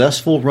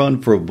 successful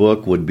run for a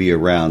book would be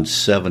around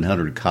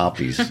 700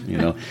 copies,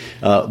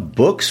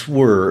 books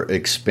were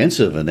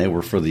expensive and they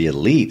were for the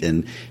elite.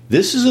 And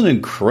this is an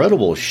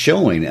incredible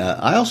showing.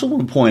 I also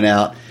want to point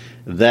out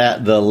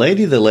that the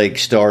Lady of the Lake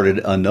started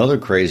another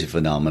crazy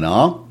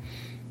phenomenon,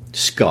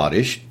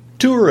 Scottish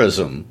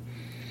tourism.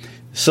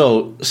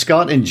 So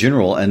Scott in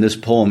general, and this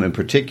poem in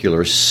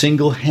particular,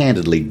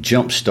 single-handedly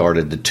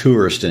jump-started the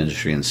tourist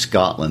industry in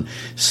Scotland,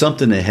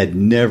 something that had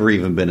never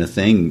even been a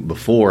thing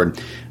before.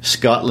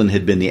 Scotland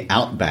had been the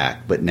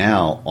outback, but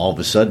now, all of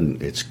a sudden,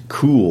 it's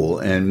cool,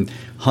 and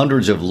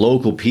hundreds of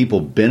local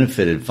people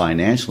benefited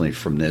financially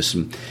from this.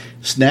 And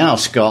now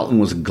Scotland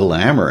was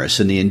glamorous,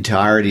 and the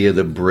entirety of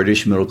the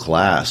British middle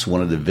class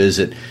wanted to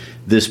visit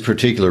this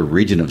particular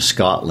region of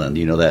Scotland,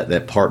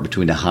 that part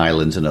between the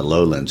Highlands and the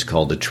Lowlands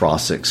called the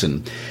Trossachs.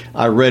 And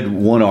I read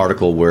one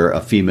article where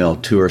a female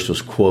tourist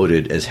was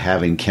quoted as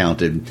having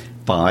counted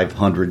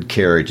 500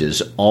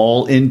 carriages,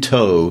 all in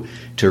tow,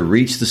 to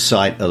reach the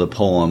site of the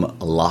poem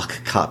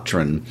Loch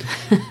Katrine.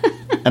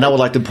 And I would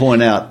like to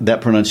point out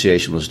that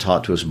pronunciation was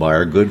taught to us by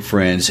our good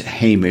friends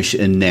Hamish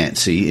and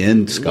Nancy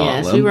in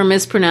Scotland. Yes, we were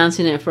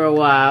mispronouncing it for a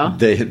while.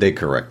 They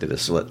corrected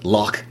us.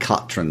 Loch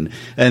Cotran.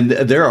 And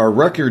there are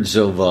records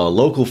of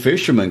local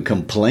fishermen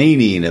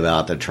complaining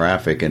about the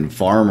traffic, and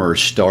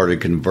farmers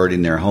started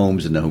converting their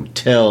homes into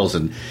hotels.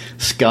 And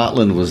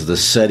Scotland was the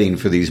setting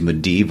for these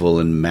medieval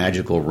and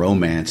magical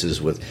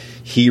romances with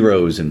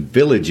heroes and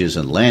villages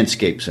and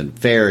landscapes and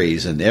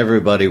fairies, and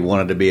everybody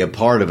wanted to be a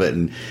part of it.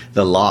 And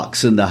the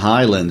lochs in the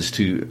Highlands,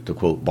 to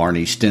quote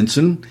Barney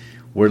Stinson,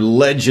 were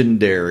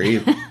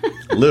legendary,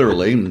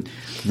 literally.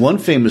 One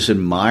famous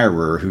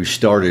admirer who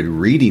started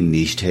reading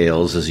these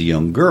tales as a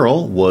young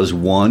girl was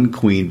one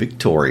Queen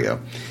Victoria,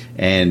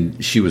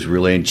 and she was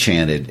really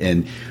enchanted.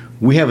 And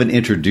we haven't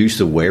introduced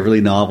the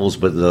Waverley novels,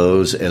 but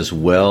those, as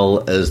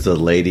well as The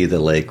Lady of the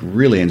Lake,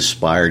 really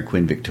inspired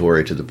Queen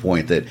Victoria to the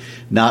point that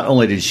not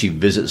only did she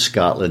visit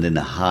Scotland and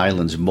the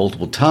Highlands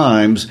multiple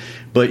times,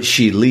 but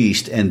she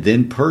leased and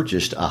then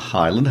purchased a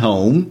Highland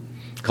home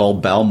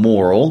called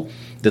Balmoral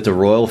that the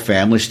royal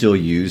family still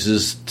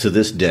uses to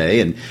this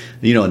day. And,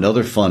 you know,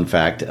 another fun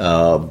fact,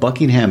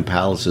 Buckingham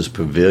Palace's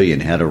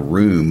pavilion had a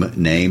room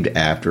named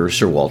after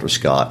Sir Walter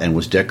Scott and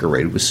was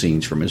decorated with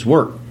scenes from his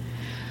work.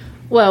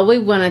 Well, we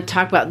want to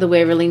talk about the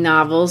Waverley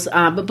novels,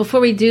 but before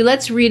we do,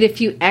 let's read a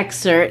few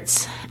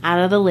excerpts out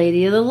of The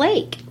Lady of the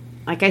Lake.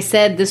 Like I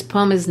said, this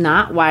poem is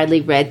not widely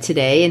read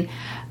today, and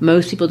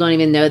most people don't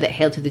even know that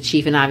Hail to the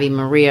Chief and Ave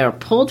Maria are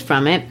pulled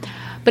from it,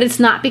 but it's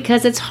not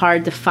because it's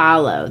hard to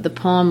follow. The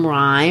poem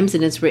rhymes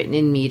and it's written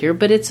in meter,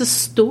 but it's a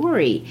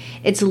story.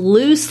 It's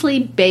loosely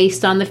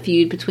based on the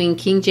feud between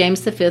King James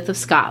V of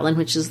Scotland,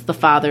 which is the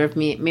father of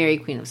Mary,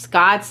 Queen of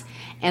Scots,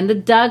 and the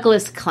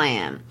Douglas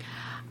clan.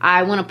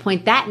 I want to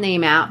point that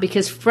name out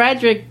because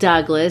Frederick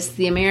Douglass,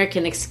 the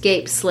American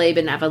escaped slave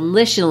and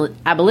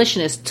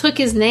abolitionist, took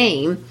his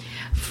name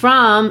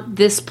from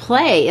this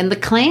play and the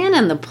clan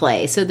in the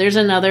play. So there's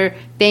another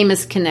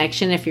famous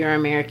connection if you're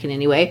American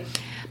anyway.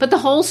 But the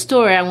whole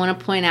story, I want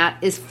to point out,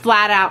 is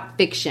flat out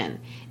fiction.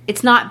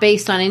 It's not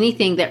based on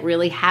anything that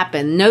really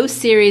happened. No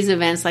series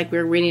events like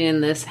we're reading in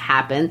this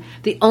happened.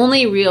 The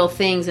only real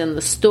things in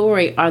the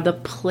story are the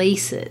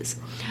places.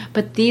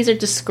 But these are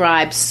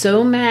described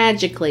so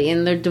magically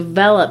and they're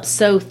developed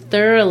so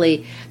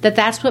thoroughly that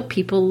that's what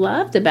people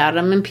loved about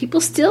them, and people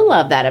still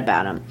love that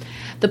about them.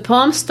 The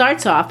poem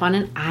starts off on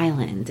an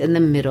island in the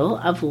middle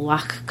of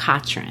Loch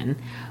Cotran,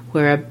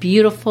 where a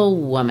beautiful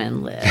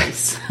woman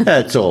lives.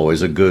 That's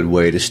always a good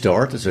way to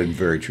start. It's a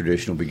very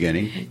traditional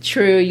beginning.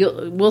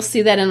 True. We'll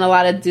see that in a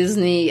lot of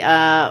Disney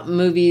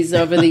movies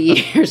over the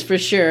years for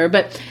sure.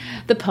 But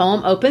the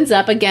poem opens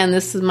up, again,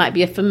 this might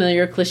be a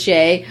familiar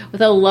cliche,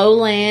 with a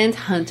lowland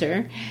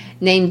hunter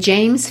named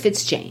James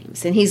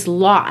Fitzjames, and he's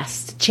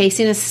lost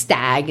chasing a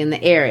stag in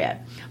the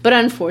area. But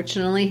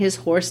unfortunately, his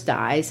horse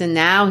dies, and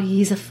now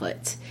he's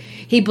afoot.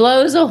 He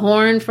blows a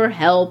horn for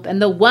help,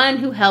 and the one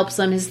who helps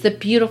him is the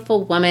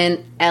beautiful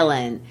woman,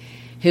 Ellen,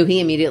 who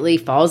he immediately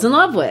falls in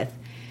love with.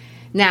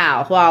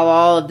 Now, while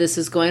all of this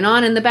is going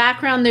on in the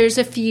background, there's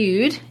a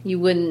feud, you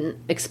wouldn't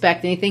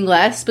expect anything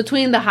less,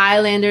 between the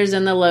Highlanders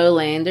and the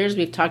Lowlanders.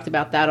 We've talked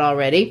about that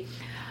already.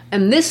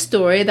 In this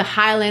story, the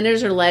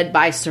Highlanders are led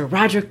by Sir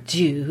Roderick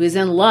Dhu, who is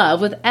in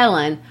love with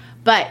Ellen,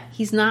 but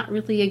he's not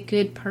really a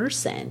good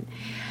person.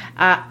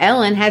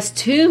 Ellen has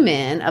two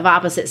men of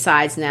opposite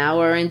sides now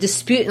who are in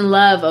dispute and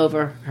love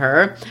over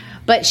her,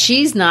 but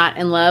she's not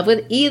in love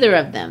with either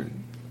of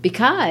them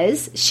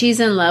because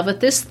she's in love with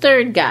this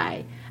third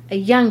guy, a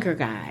younger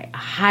guy, a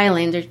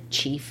Highlander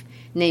chief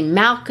named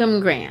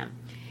Malcolm Graham.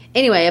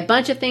 Anyway, a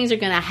bunch of things are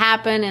going to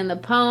happen in the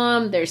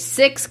poem. There's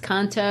 6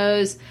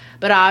 cantos,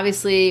 but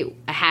obviously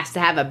it has to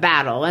have a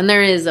battle, and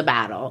there is a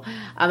battle.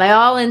 They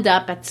all end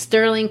up at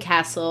Stirling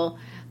Castle.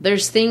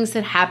 There's things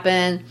that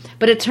happen,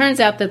 but it turns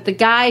out that the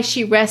guy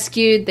she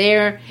rescued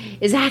there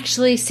is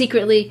actually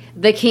secretly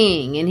the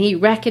king, and he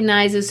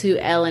recognizes who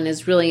Ellen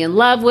is really in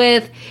love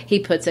with. He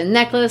puts a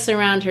necklace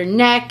around her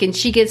neck, and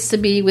she gets to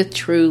be with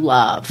true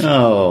love.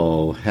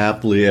 Oh,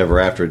 happily ever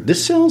after.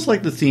 This sounds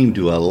like the theme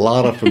to a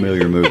lot of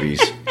familiar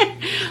movies.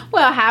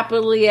 Well,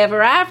 happily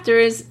ever after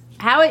is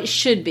how it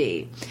should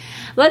be.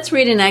 Let's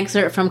read an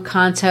excerpt from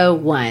Canto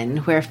 1,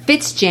 where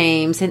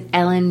Fitzjames and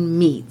Ellen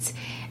meet.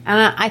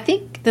 And I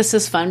think this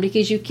is fun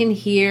because you can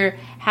hear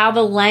how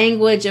the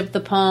language of the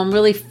poem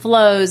really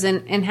flows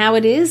and how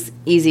it is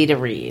easy to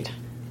read.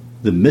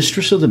 The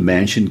mistress of the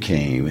mansion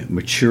came,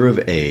 mature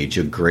of age,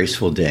 a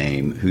graceful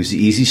dame, whose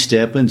easy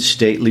step and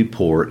stately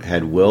port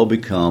had well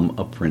become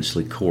a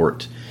princely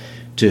court.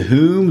 To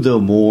whom, though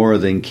more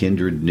than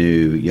kindred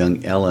knew,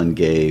 young Ellen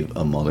gave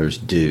a mother's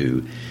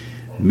due.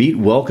 Meet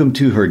welcome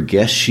to her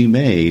guest she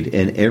made,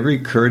 and every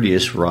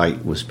courteous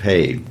rite was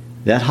paid.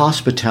 That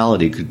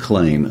hospitality could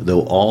claim,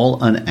 though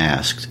all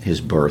unasked,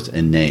 his birth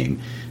and name.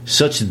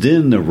 Such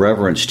then the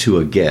reverence to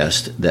a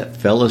guest, that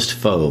fellest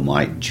foe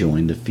might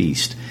join the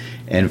feast,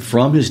 and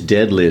from his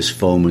deadliest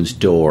foeman's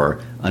door,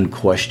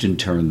 unquestioned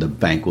turned the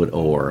banquet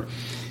o'er.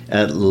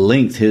 At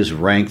length his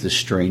rank the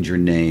stranger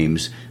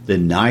names, the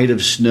Knight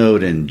of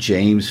Snowdon,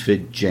 James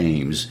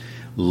Fitzjames,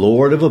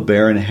 lord of a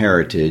barren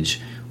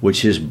heritage,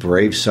 which his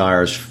brave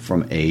sires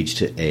from age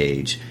to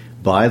age,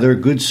 by their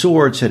good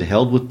swords had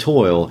held with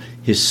toil,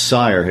 his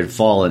sire had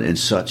fallen in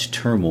such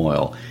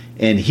turmoil.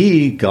 And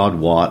he, God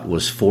wot,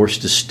 was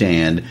forced to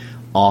stand,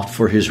 oft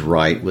for his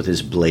right with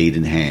his blade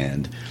in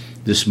hand.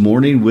 This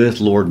morning with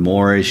Lord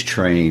Moray's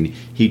train,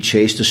 he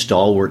chased a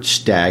stalwart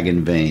stag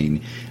in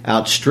vain,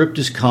 outstripped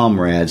his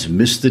comrades,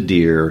 missed the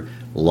deer,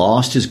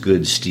 lost his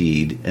good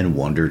steed, and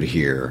wandered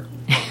here.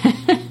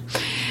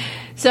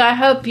 So I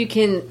hope you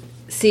can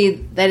see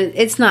that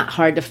it's not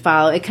hard to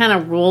follow. It kind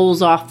of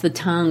rolls off the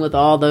tongue with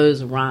all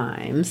those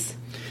rhymes.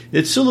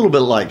 It's a little bit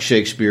like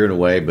Shakespeare in a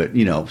way, but,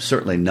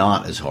 certainly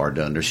not as hard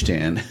to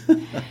understand.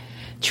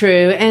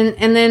 True.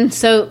 And then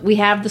so we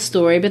have the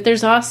story, but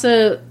there's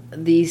also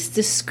these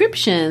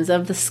descriptions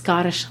of the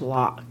Scottish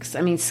lochs.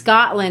 I mean,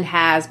 Scotland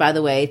has, by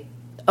the way,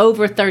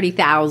 over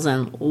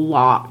 30,000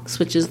 lochs,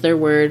 which is their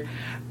word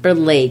for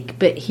lake.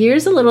 But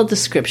here's a little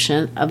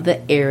description of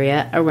the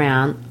area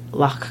around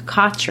Loch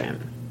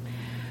Katrine.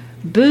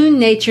 Boon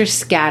nature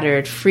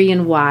scattered, free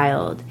and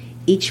wild,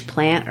 each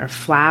plant or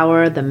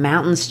flower the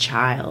mountain's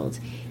child.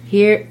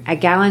 Here a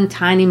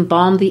galantine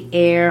embalmed the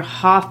air,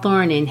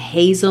 hawthorn and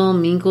hazel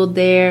mingled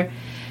there.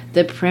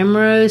 The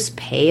primrose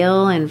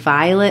pale and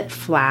violet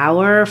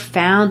flower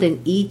found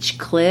in each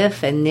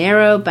cliff and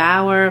narrow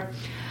bower.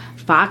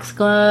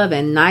 Foxglove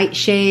and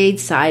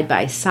nightshade side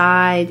by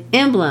side,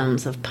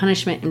 emblems of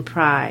punishment and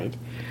pride.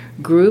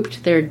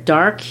 Grouped their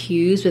dark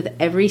hues with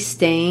every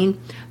stain,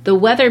 the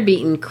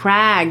weather-beaten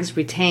crags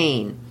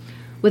retain.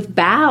 With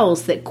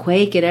boughs that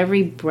quake at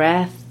every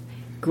breath,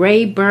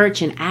 gray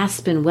birch and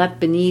aspen wept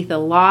beneath.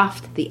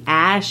 Aloft the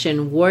ash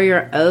and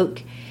warrior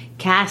oak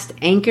cast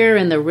anchor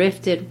in the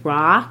rifted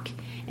rock,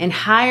 and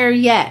higher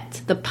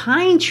yet the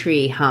pine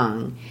tree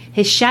hung,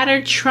 his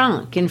shattered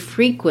trunk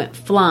infrequent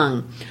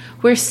flung,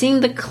 where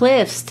seemed the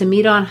cliffs to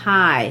meet on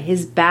high,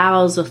 his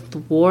boughs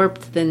athwart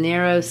the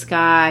narrow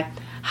sky.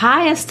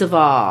 Highest of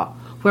all,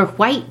 where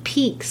white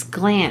peaks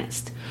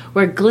glanced,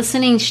 where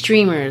glistening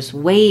streamers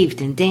waved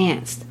and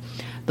danced,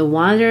 the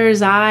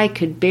wanderer's eye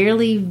could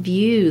barely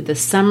view the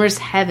summer's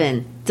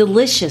heaven,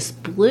 delicious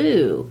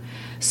blue.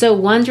 So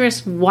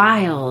wondrous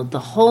wild, the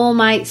whole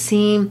might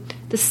seem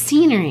the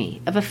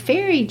scenery of a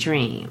fairy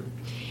dream.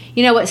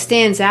 What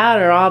stands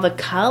out are all the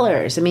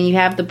colors. I mean, you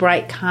have the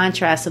bright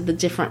contrast of the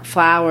different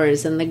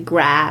flowers and the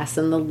grass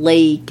and the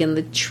lake and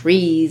the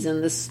trees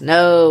and the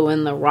snow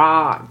and the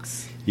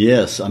rocks.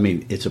 Yes, I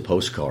mean, it's a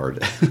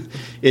postcard.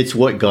 It's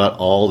what got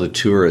all the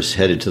tourists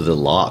headed to the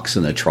lochs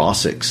and the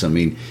Trossachs. I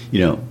mean,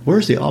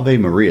 where's the Ave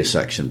Maria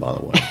section, by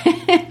the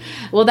way?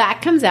 Well,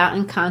 that comes out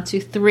in Canto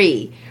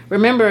 3.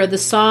 Remember, the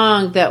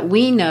song that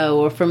we know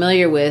or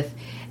familiar with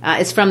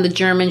is from the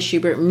German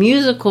Schubert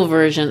musical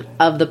version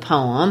of the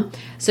poem.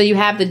 So you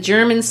have the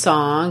German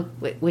song,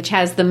 which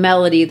has the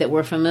melody that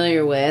we're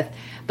familiar with,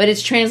 but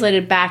it's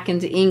translated back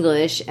into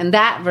English, and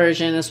that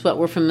version is what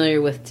we're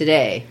familiar with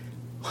today.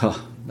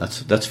 Well,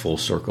 that's full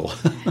circle.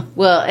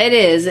 Well, it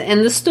is.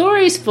 And the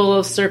story's full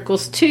of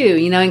circles, too.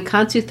 In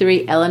Canto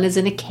 3, Ellen is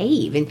in a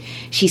cave, and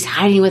she's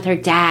hiding with her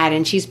dad,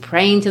 and she's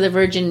praying to the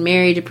Virgin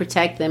Mary to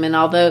protect them. And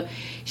although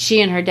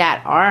she and her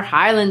dad are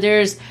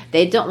Highlanders,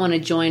 they don't want to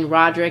join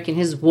Roderick in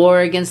his war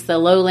against the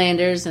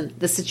Lowlanders. And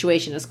the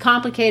situation is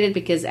complicated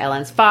because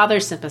Ellen's father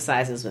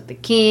sympathizes with the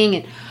king.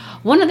 And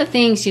one of the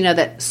things,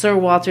 that Sir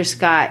Walter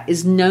Scott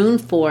is known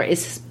for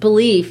is his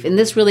belief, and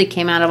this really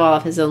came out of all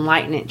of his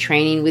Enlightenment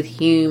training with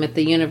Hume at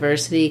the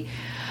university,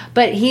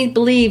 but he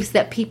believes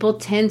that people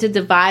tend to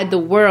divide the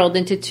world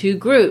into two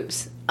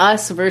groups,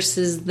 us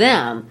versus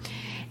them.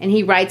 And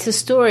he writes his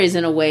stories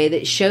in a way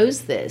that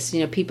shows this.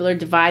 People are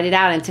divided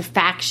out into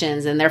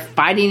factions, and they're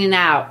fighting it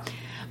out.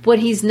 What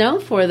he's known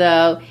for,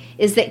 though,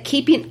 is that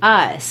keeping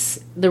us,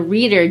 the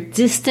reader,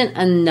 distant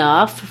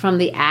enough from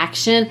the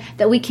action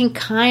that we can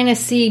kind of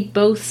see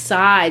both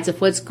sides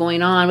of what's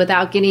going on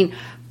without getting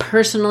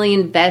personally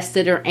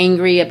invested or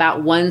angry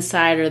about one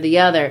side or the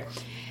other.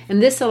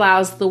 And this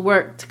allows the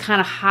work to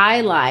kind of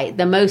highlight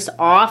the most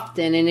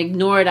often and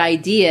ignored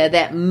idea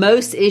that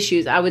most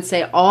issues, I would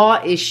say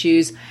all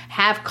issues,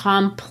 have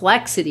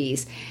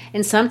complexities.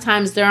 And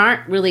sometimes there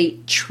aren't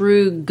really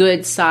true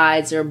good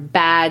sides or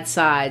bad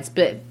sides,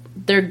 but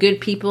there are good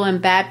people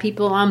and bad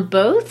people on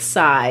both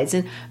sides,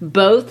 and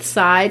both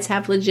sides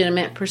have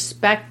legitimate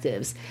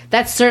perspectives.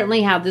 That's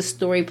certainly how this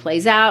story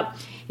plays out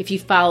if you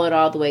follow it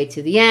all the way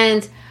to the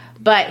end.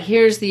 But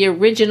here's the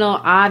original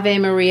Ave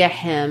Maria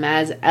hymn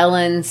as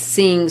Ellen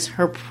sings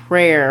her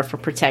prayer for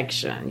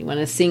protection. You want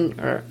to sing,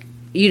 or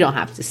you don't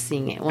have to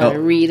sing it. Want to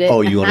read it?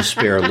 Oh, you want to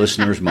spare our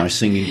listeners my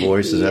singing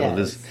voice? Is that what it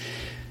is?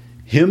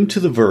 Hymn to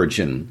the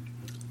Virgin.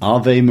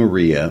 Ave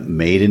Maria,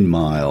 maiden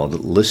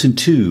mild, listen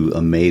to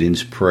a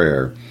maiden's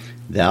prayer.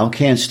 Thou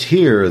canst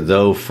hear,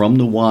 though from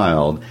the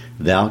wild,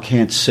 thou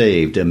canst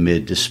save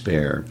amid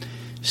despair.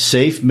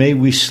 Safe may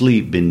we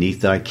sleep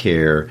beneath thy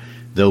care,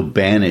 though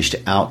banished,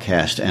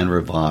 outcast, and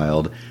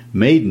reviled.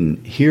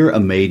 Maiden, hear a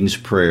maiden's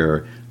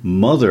prayer.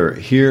 Mother,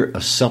 hear a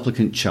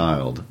supplicant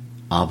child.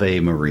 Ave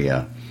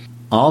Maria.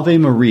 Ave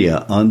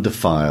Maria,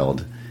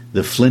 undefiled.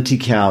 The flinty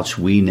couch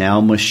we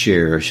now must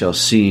share shall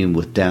seem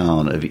with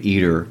down of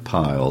eater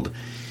piled.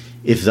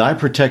 If thy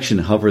protection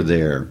hover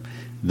there,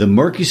 the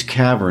murkiest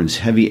cavern's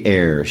heavy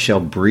air shall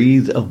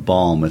breathe of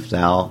balm if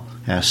thou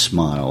hast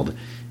smiled.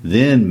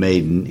 Then,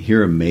 maiden,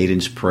 hear a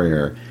maiden's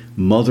prayer.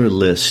 Mother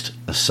list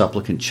a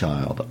supplicant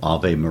child.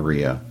 Ave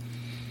Maria.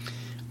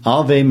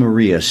 Ave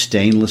Maria,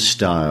 stainless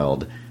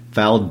styled,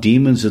 foul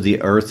demons of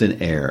the earth and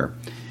air,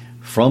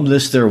 from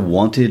this their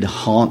wonted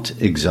haunt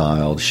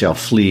exiled, shall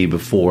flee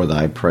before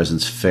thy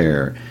presence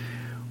fair.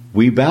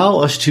 We bow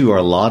us to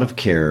our lot of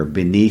care,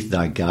 beneath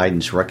thy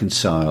guidance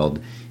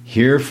reconciled.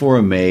 Here for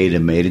a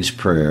maiden's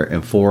prayer,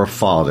 and for a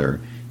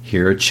father,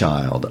 here a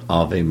child.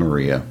 Ave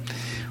Maria.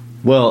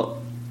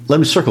 Well, let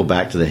me circle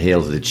back to the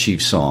Hail to the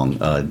Chief song.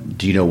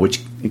 Do you know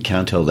which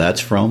canto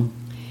that's from?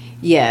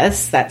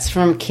 Yes, that's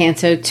from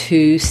Canto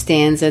 2,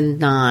 stanza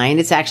 9.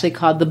 It's actually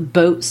called the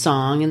Boat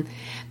Song, and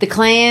the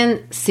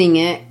clan sing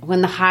it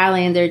when the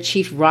Highlander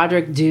Chief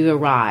Roderick Dhu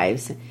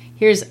arrives.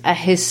 Here's a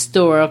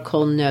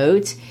historical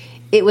note.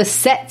 It was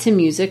set to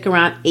music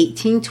around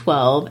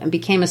 1812 and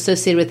became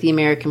associated with the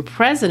American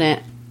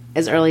president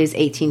as early as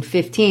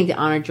 1815 to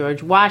honor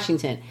George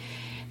Washington.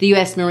 The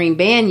U.S. Marine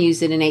Band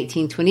used it in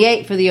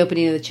 1828 for the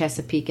opening of the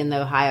Chesapeake and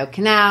the Ohio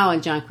Canal,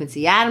 and John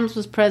Quincy Adams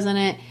was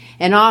president,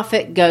 and off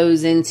it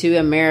goes into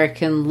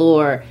American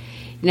lore.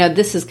 You know,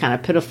 this is kind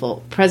of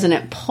pitiful.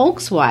 President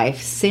Polk's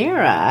wife,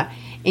 Sarah,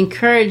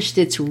 encouraged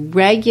its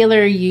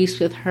regular use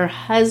with her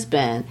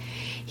husband.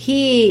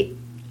 He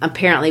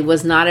apparently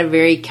was not a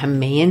very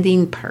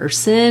commanding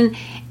person,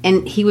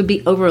 and he would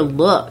be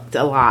overlooked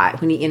a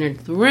lot when he entered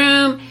the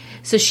room.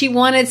 So she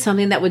wanted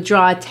something that would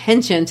draw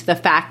attention to the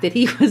fact that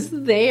he was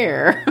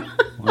there.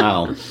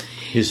 Wow.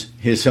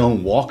 His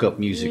own walk-up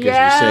music,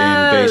 yes, as we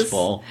say in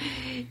baseball.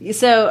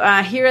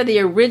 So here are the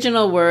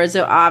original words.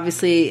 So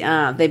obviously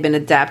they've been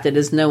adapted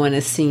as no one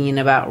is singing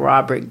about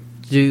Robert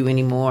Dhu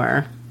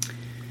anymore.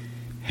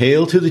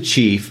 Hail to the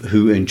chief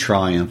who in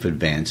triumph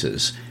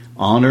advances.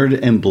 Honored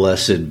and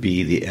blessed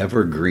be the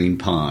evergreen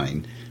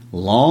pine.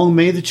 Long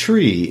may the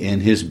tree in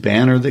his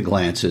banner that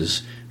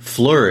glances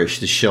flourish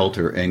the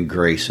shelter and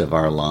grace of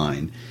our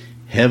line.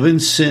 Heaven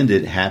send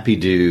it happy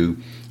dew,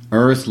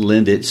 earth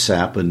lend it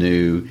sap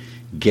anew,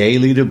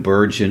 gaily to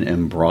burgeon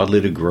and broadly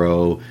to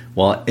grow,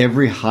 while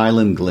every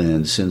highland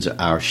glen sends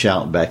our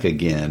shout back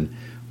again.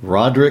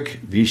 Roderick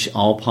Vish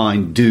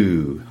Alpine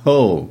Dhu,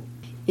 ho!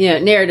 You know,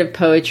 narrative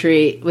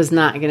poetry was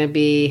not going to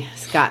be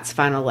Scott's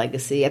final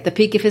legacy. At the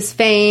peak of his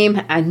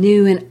fame, a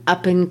new and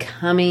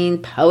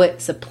up-and-coming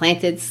poet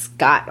supplanted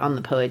Scott on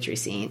the poetry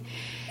scene.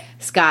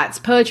 Scott's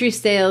poetry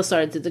style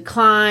started to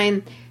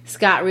decline.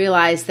 Scott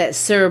realized that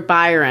Sir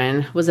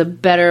Byron was a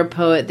better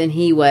poet than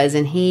he was,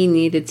 and he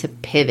needed to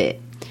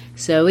pivot.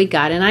 So he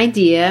got an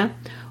idea.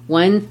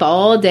 One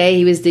fall day,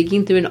 he was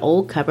digging through an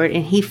old cupboard,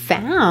 and he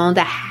found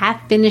a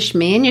half-finished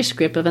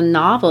manuscript of a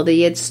novel that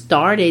he had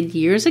started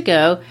years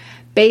ago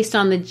based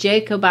on the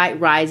Jacobite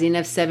Rising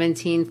of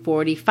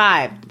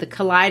 1745, the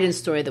Culloden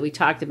story that we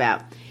talked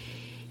about.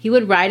 He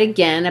would write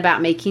again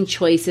about making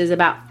choices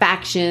about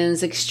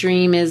factions,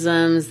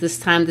 extremisms, this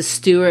time the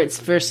Stuarts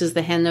versus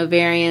the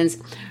Hanoverians,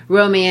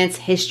 romance,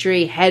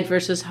 history, head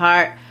versus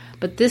heart.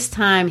 But this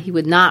time he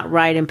would not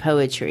write in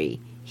poetry.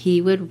 He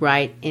would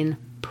write in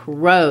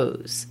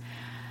prose.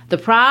 The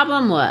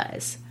problem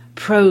was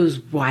prose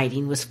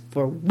writing was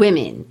for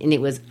women, and it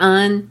was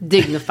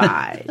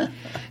undignified.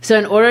 So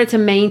in order to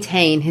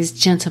maintain his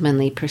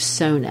gentlemanly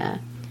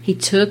persona, he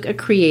took a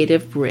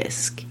creative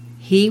risk.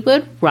 He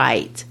would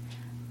write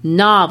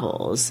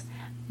novels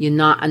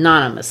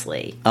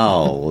anonymously.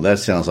 Oh, well, that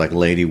sounds like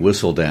Lady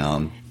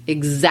Whistledown.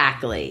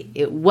 Exactly.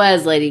 It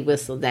was Lady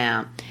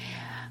Whistledown.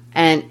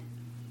 And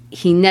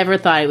he never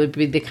thought it would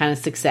be the kind of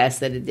success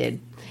that it did.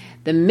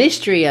 The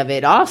mystery of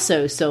it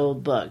also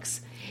sold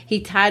books. He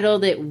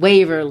titled it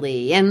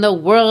Waverley, and the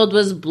world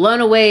was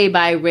blown away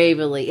by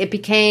Waverley. It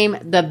became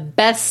the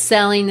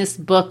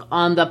best-sellingest book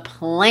on the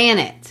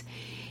planet.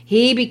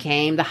 He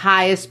became the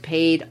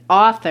highest-paid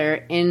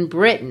author in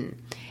Britain.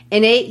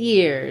 In 8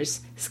 years,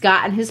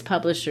 Scott and his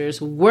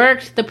publishers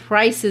worked the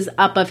prices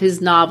up of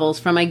his novels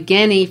from a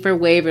guinea for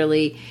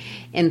Waverley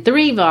in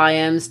 3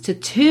 volumes to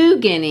 2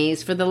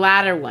 guineas for the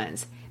latter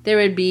ones. There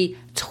would be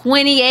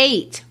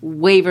 28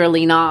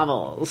 Waverley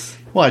novels.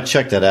 Well, I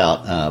checked that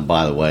out,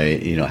 by the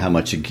way, you know, how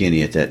much a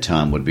guinea at that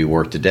time would be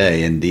worth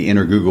today. And the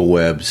Inner Google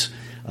Webs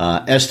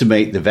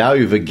estimate the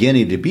value of a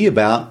guinea to be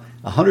about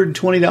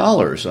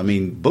 $120. I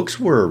mean, books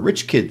were a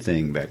rich kid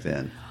thing back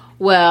then.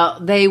 Well,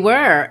 they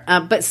were,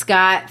 but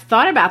Scott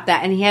thought about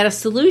that, and he had a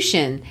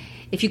solution.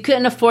 If you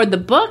couldn't afford the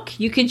book,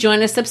 you could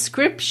join a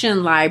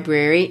subscription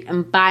library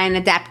and buy an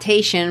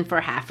adaptation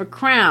for half a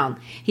crown.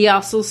 He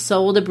also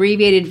sold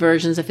abbreviated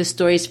versions of his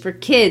stories for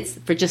kids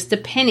for just a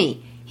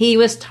penny. He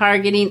was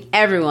targeting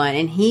everyone,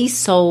 and he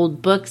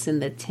sold books in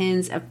the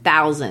tens of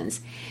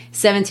thousands.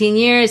 17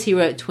 years, he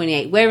wrote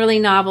 28 Waverley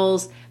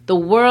novels. The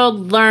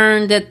world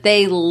learned that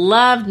they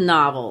loved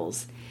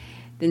novels.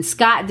 Then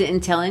Scott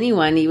didn't tell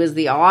anyone he was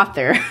the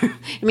author. I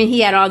mean, he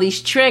had all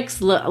these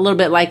tricks, a little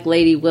bit like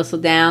Lady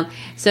Whistledown,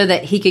 so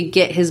that he could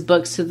get his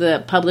books to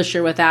the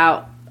publisher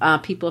without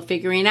people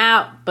figuring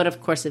out. But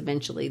of course,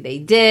 eventually they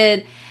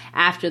did.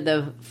 After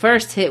the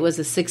first hit was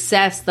a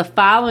success, the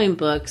following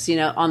books,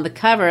 on the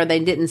cover, they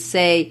didn't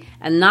say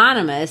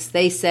anonymous.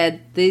 They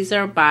said these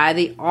are by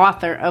the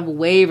author of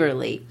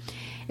Waverly.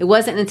 It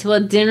wasn't until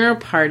a dinner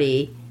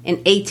party in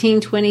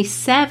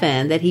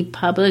 1827 that he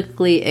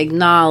publicly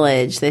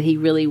acknowledged that he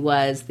really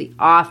was the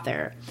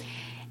author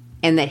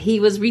and that he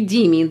was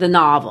redeeming the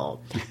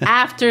novel.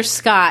 After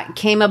Scott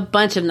came a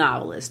bunch of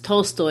novelists,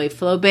 Tolstoy,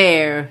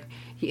 Flaubert,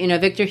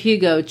 Victor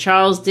Hugo,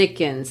 Charles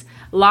Dickens.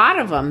 A lot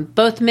of them,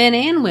 both men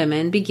and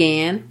women,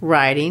 began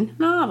writing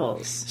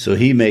novels. So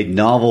he made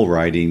novel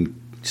writing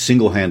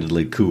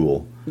single-handedly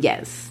cool.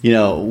 Yes.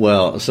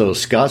 So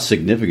Scott's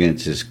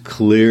significance is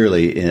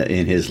clearly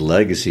in his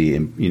legacy,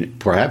 and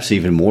perhaps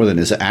even more than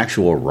his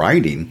actual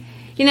writing.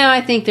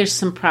 I think there's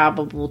some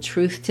probable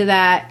truth to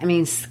that. I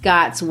mean,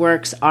 Scott's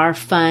works are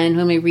fun.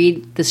 When we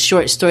read the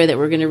short story that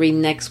we're going to read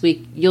next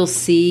week, you'll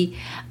see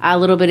a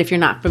little bit, if you're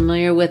not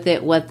familiar with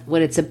it,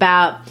 what it's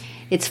about.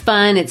 It's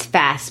fun. It's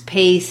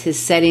fast-paced. His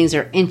settings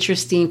are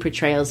interesting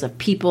portrayals of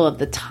people of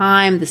the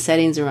time. The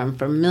settings are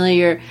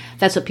unfamiliar.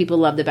 That's what people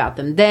loved about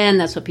them then.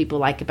 That's what people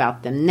like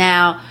about them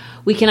now.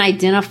 We can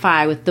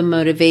identify with the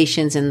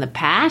motivations and the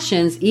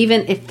passions,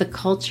 even if the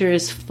culture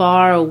is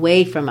far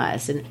away from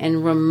us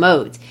and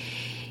remote.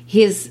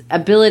 His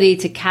ability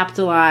to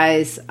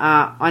capitalize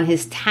on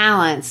his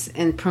talents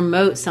and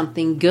promote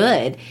something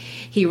good.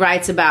 He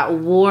writes about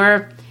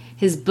war.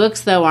 His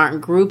books, though,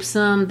 aren't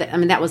groupsome.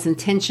 That was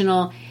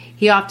intentional.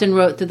 He often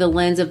wrote through the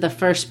lens of the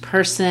first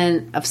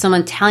person of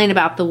someone telling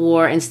about the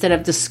war instead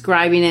of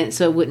describing it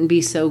so it wouldn't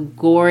be so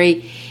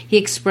gory. He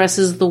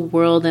expresses the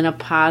world in a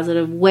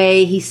positive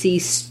way. He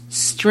sees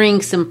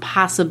strengths and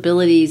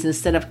possibilities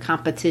instead of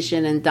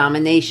competition and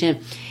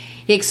domination.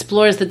 He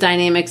explores the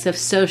dynamics of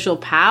social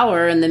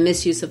power and the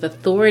misuse of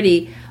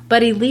authority,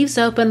 but he leaves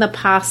open the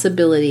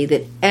possibility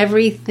that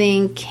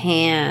everything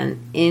can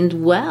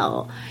end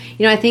well.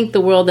 I think the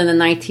world in the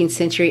 19th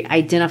century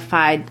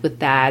identified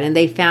with that, and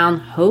they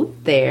found hope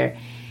there.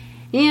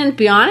 And to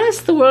be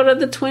honest, the world of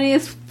the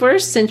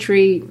 21st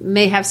century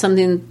may have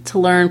something to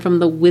learn from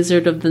the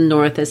Wizard of the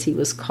North, as he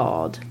was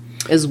called,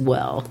 as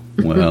well.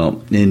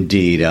 Well,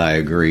 indeed, I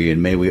agree.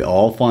 And may we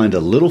all find a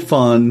little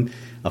fun,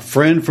 a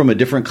friend from a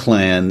different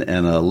clan,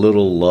 and a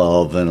little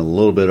love and a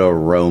little bit of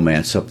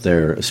romance up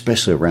there,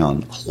 especially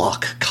around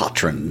Loch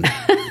Katrine.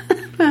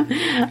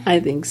 I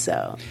think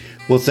so.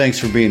 Well, thanks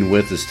for being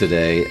with us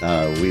today.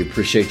 We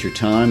appreciate your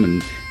time,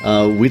 and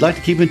we'd like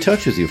to keep in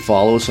touch with you.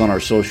 Follow us on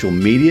our social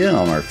media,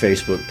 on our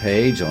Facebook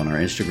page, on our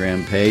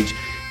Instagram page.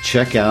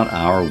 Check out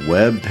our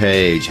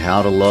webpage,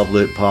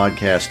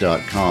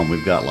 howtolovelitpodcast.com.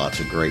 We've got lots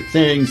of great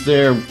things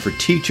there for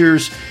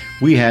teachers.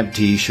 We have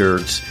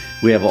T-shirts.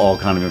 We have all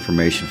kind of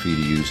information for you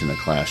to use in the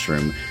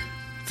classroom.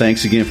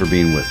 Thanks again for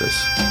being with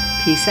us.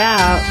 Peace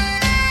out.